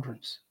 4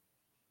 quadrants.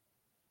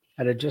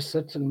 And it just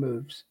sits and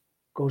moves,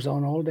 goes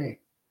on all day.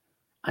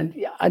 And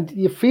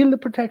you feel the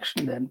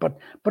protection then, but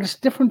it's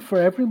different for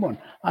everyone.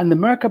 And the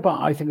Merkaba,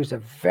 I think, is a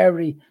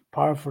very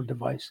powerful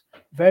device,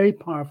 very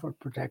powerful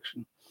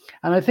protection.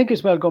 And I think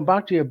as well, going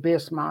back to your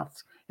base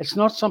maths, it's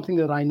not something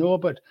that I know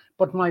about,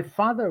 but my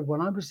father,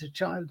 when I was a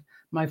child,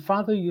 my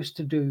father used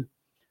to do,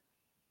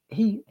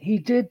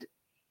 he did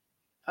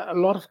a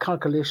lot of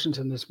calculations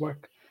in his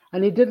work,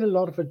 and he did a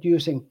lot of it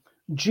using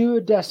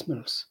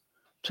duodecimals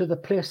to the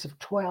place of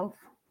 12.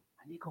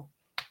 And you go,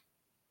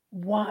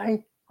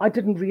 why? I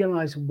didn't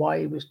realize why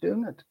he was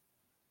doing it.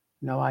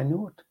 Now I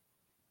know it.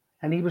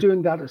 And he was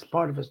doing that as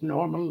part of his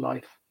normal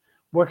life,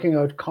 working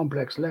out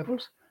complex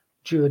levels,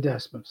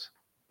 duodecimals.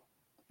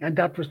 And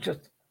that was just,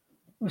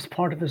 it was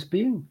part of his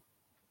being.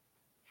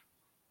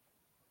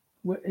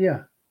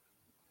 Yeah.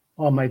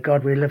 Oh my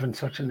God, we live in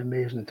such an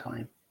amazing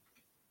time.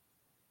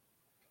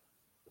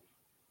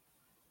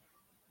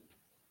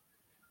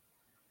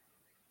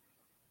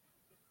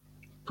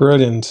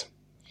 Brilliant.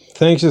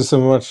 Thank you so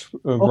much,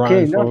 Brian,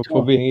 Okay, not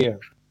for being here.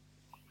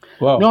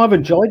 Wow. No, I've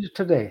enjoyed it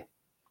today.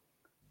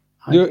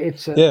 And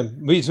it's Yeah,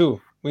 me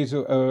too. Me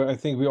too. I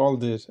think we all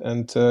did.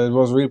 And it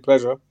was a real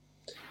pleasure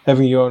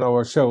having you on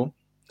our show.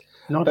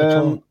 not at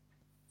all.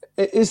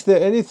 Is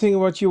there anything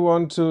what you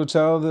want to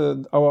tell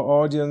our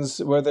audience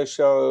what they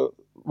shall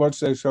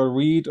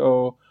read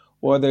or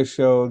they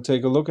shall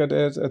take a look at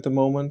it at the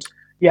moment?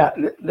 Yeah,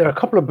 there are a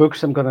couple of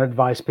books I'm going to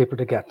advise people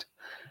to get.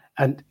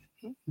 And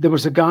there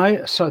was a guy,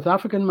 a South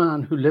African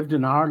man, who lived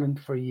in Ireland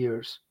for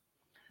years.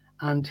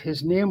 And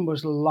his name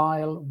was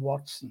Lyle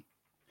Watson.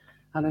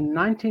 And in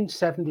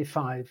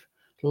 1975,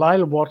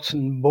 Lyle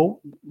Watson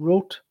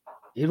wrote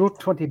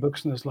 20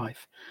 books in his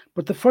life.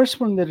 But the first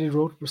one that he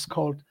wrote was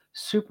called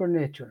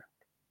Supernature.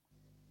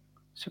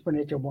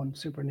 Supernature 1,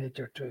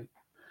 Supernature 2.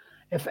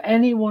 If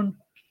anyone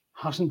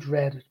hasn't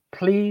read it,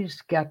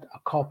 please get a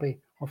copy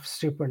of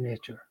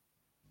Supernature.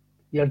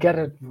 You'll get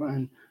it,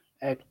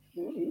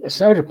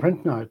 it's out of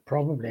print now,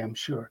 probably, I'm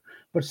sure.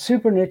 But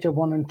Supernature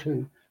 1 and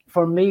 2,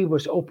 for me,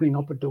 was opening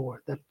up a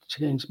door that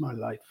changed my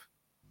life.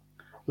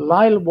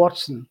 Lyle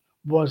Watson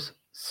was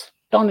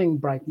stunning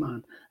bright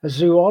man, a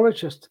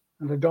zoologist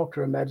and a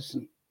doctor of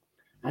medicine.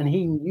 And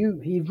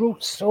he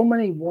wrote so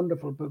many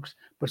wonderful books,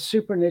 but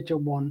Supernature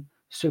 1,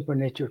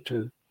 Supernature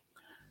 2.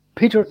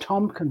 Peter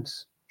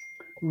Tompkins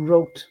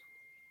wrote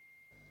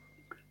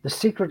The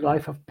Secret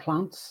Life of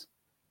Plants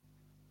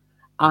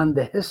and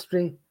the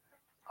History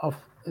of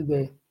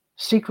the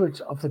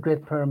Secrets of the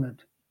Great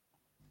Pyramid.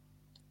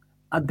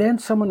 And then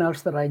someone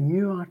else that I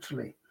knew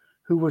actually,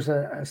 who was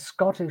a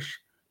Scottish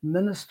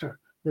minister,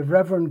 the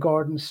Reverend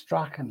Gordon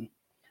Strachan,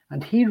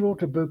 and he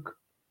wrote a book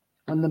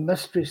on the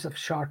mysteries of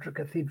Chartres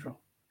Cathedral.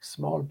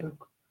 Small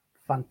book,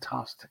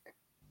 fantastic.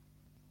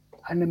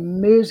 An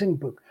amazing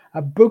book,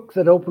 a book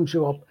that opens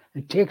you up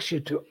and takes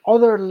you to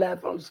other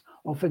levels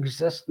of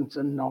existence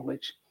and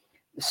knowledge.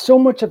 So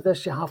much of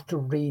this you have to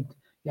read,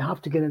 you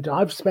have to get into.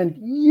 I've spent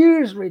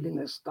years reading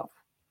this stuff,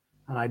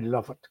 and I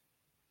love it.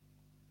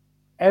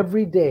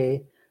 Every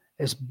day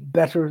is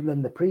better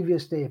than the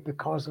previous day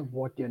because of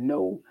what you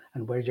know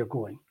and where you're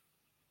going.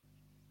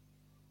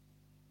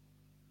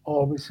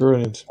 Always,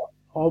 Brilliant.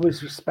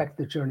 Always respect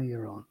the journey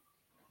you're on.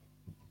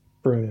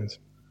 Brilliant.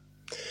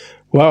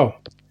 Wow.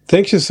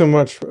 Thank you so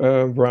much,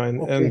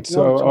 Brian. Okay, And to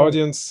not our at all.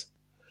 audience,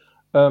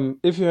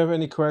 if you have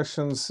any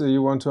questions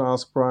you want to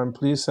ask Brian,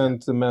 please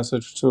send the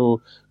message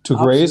to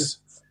Grace.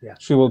 Yeah.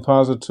 She will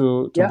pass it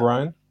to Yeah.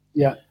 Brian.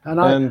 Yeah, and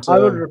I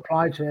will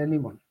reply to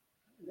anyone,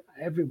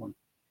 everyone.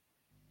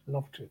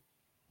 Love to.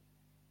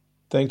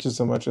 Thank you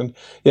so much. And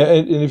yeah,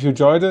 and if you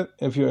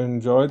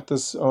enjoyed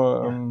this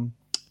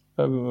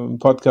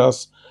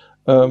podcast,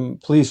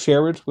 please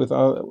share it with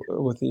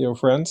your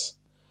friends.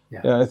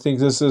 Yeah, I think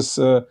this is.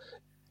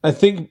 I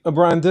think,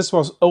 Brian, this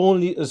was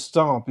only a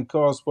start,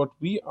 because what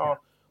we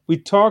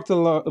talked a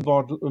lot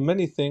about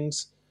many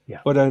things,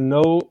 but I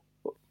know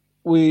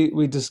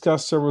we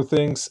discussed several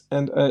things,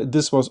 and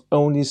this was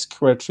only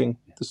scratching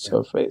the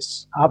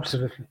surface.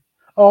 Absolutely.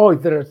 Oh,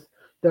 there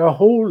are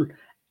whole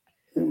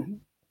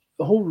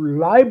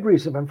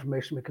libraries of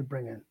information we could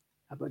bring in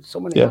about so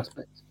many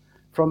aspects,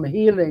 from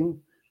healing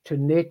to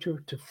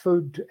nature to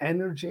food to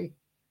energy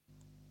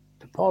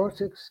to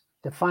politics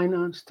to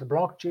finance to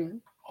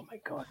blockchain. Oh my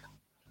God.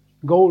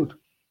 Gold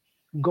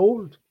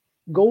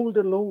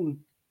alone,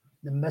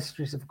 the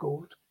mysteries of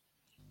gold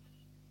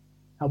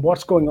and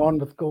what's going on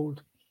with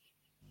gold.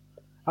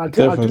 I'll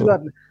do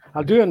that.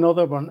 I'll do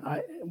another one.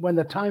 When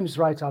the time's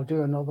right, I'll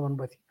do another one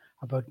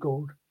about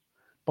gold,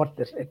 but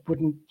it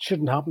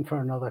shouldn't happen for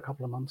another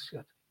couple of months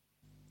yet.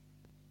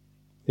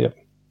 Yep.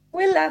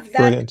 We love that.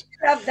 Brilliant.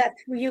 Love that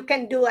you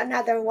can do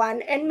another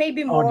one and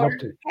maybe more. I'd love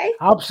to. Okay?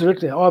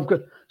 Absolutely. Oh, I've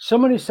got so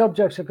many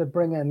subjects I could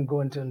bring in and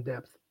go into in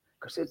depth,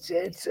 because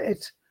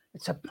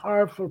it's a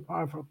powerful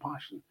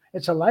passion.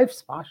 It's a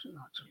life's passion,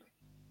 actually.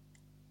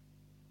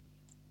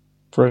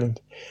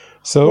 Brilliant.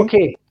 So,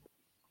 Okay.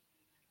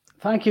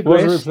 Thank you, it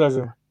was a real Grace.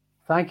 pleasure.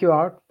 Thank you,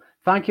 Art.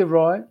 Thank you,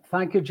 Roy.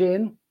 Thank you,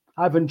 Jane.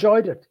 I've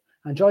enjoyed it.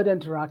 Enjoyed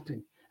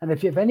interacting. And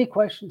if you have any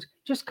questions,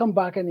 just come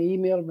back and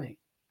email me.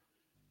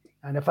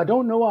 And if I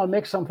don't know, I'll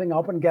make something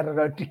up and get it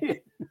out to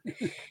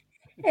you.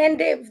 And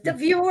the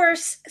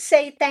viewers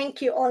say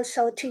thank you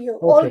also to you,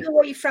 all Okay. the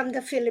way from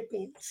the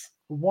Philippines.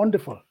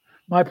 Wonderful.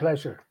 My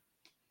pleasure.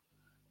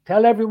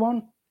 Tell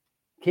everyone,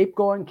 keep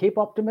going, keep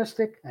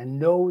optimistic, and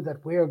know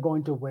that we are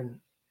going to win.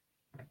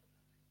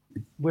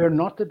 We're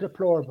not the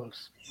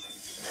deplorables.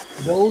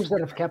 Those that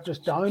have kept us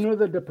down are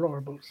the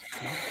deplorables,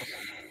 not us.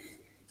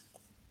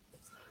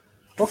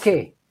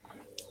 Okay.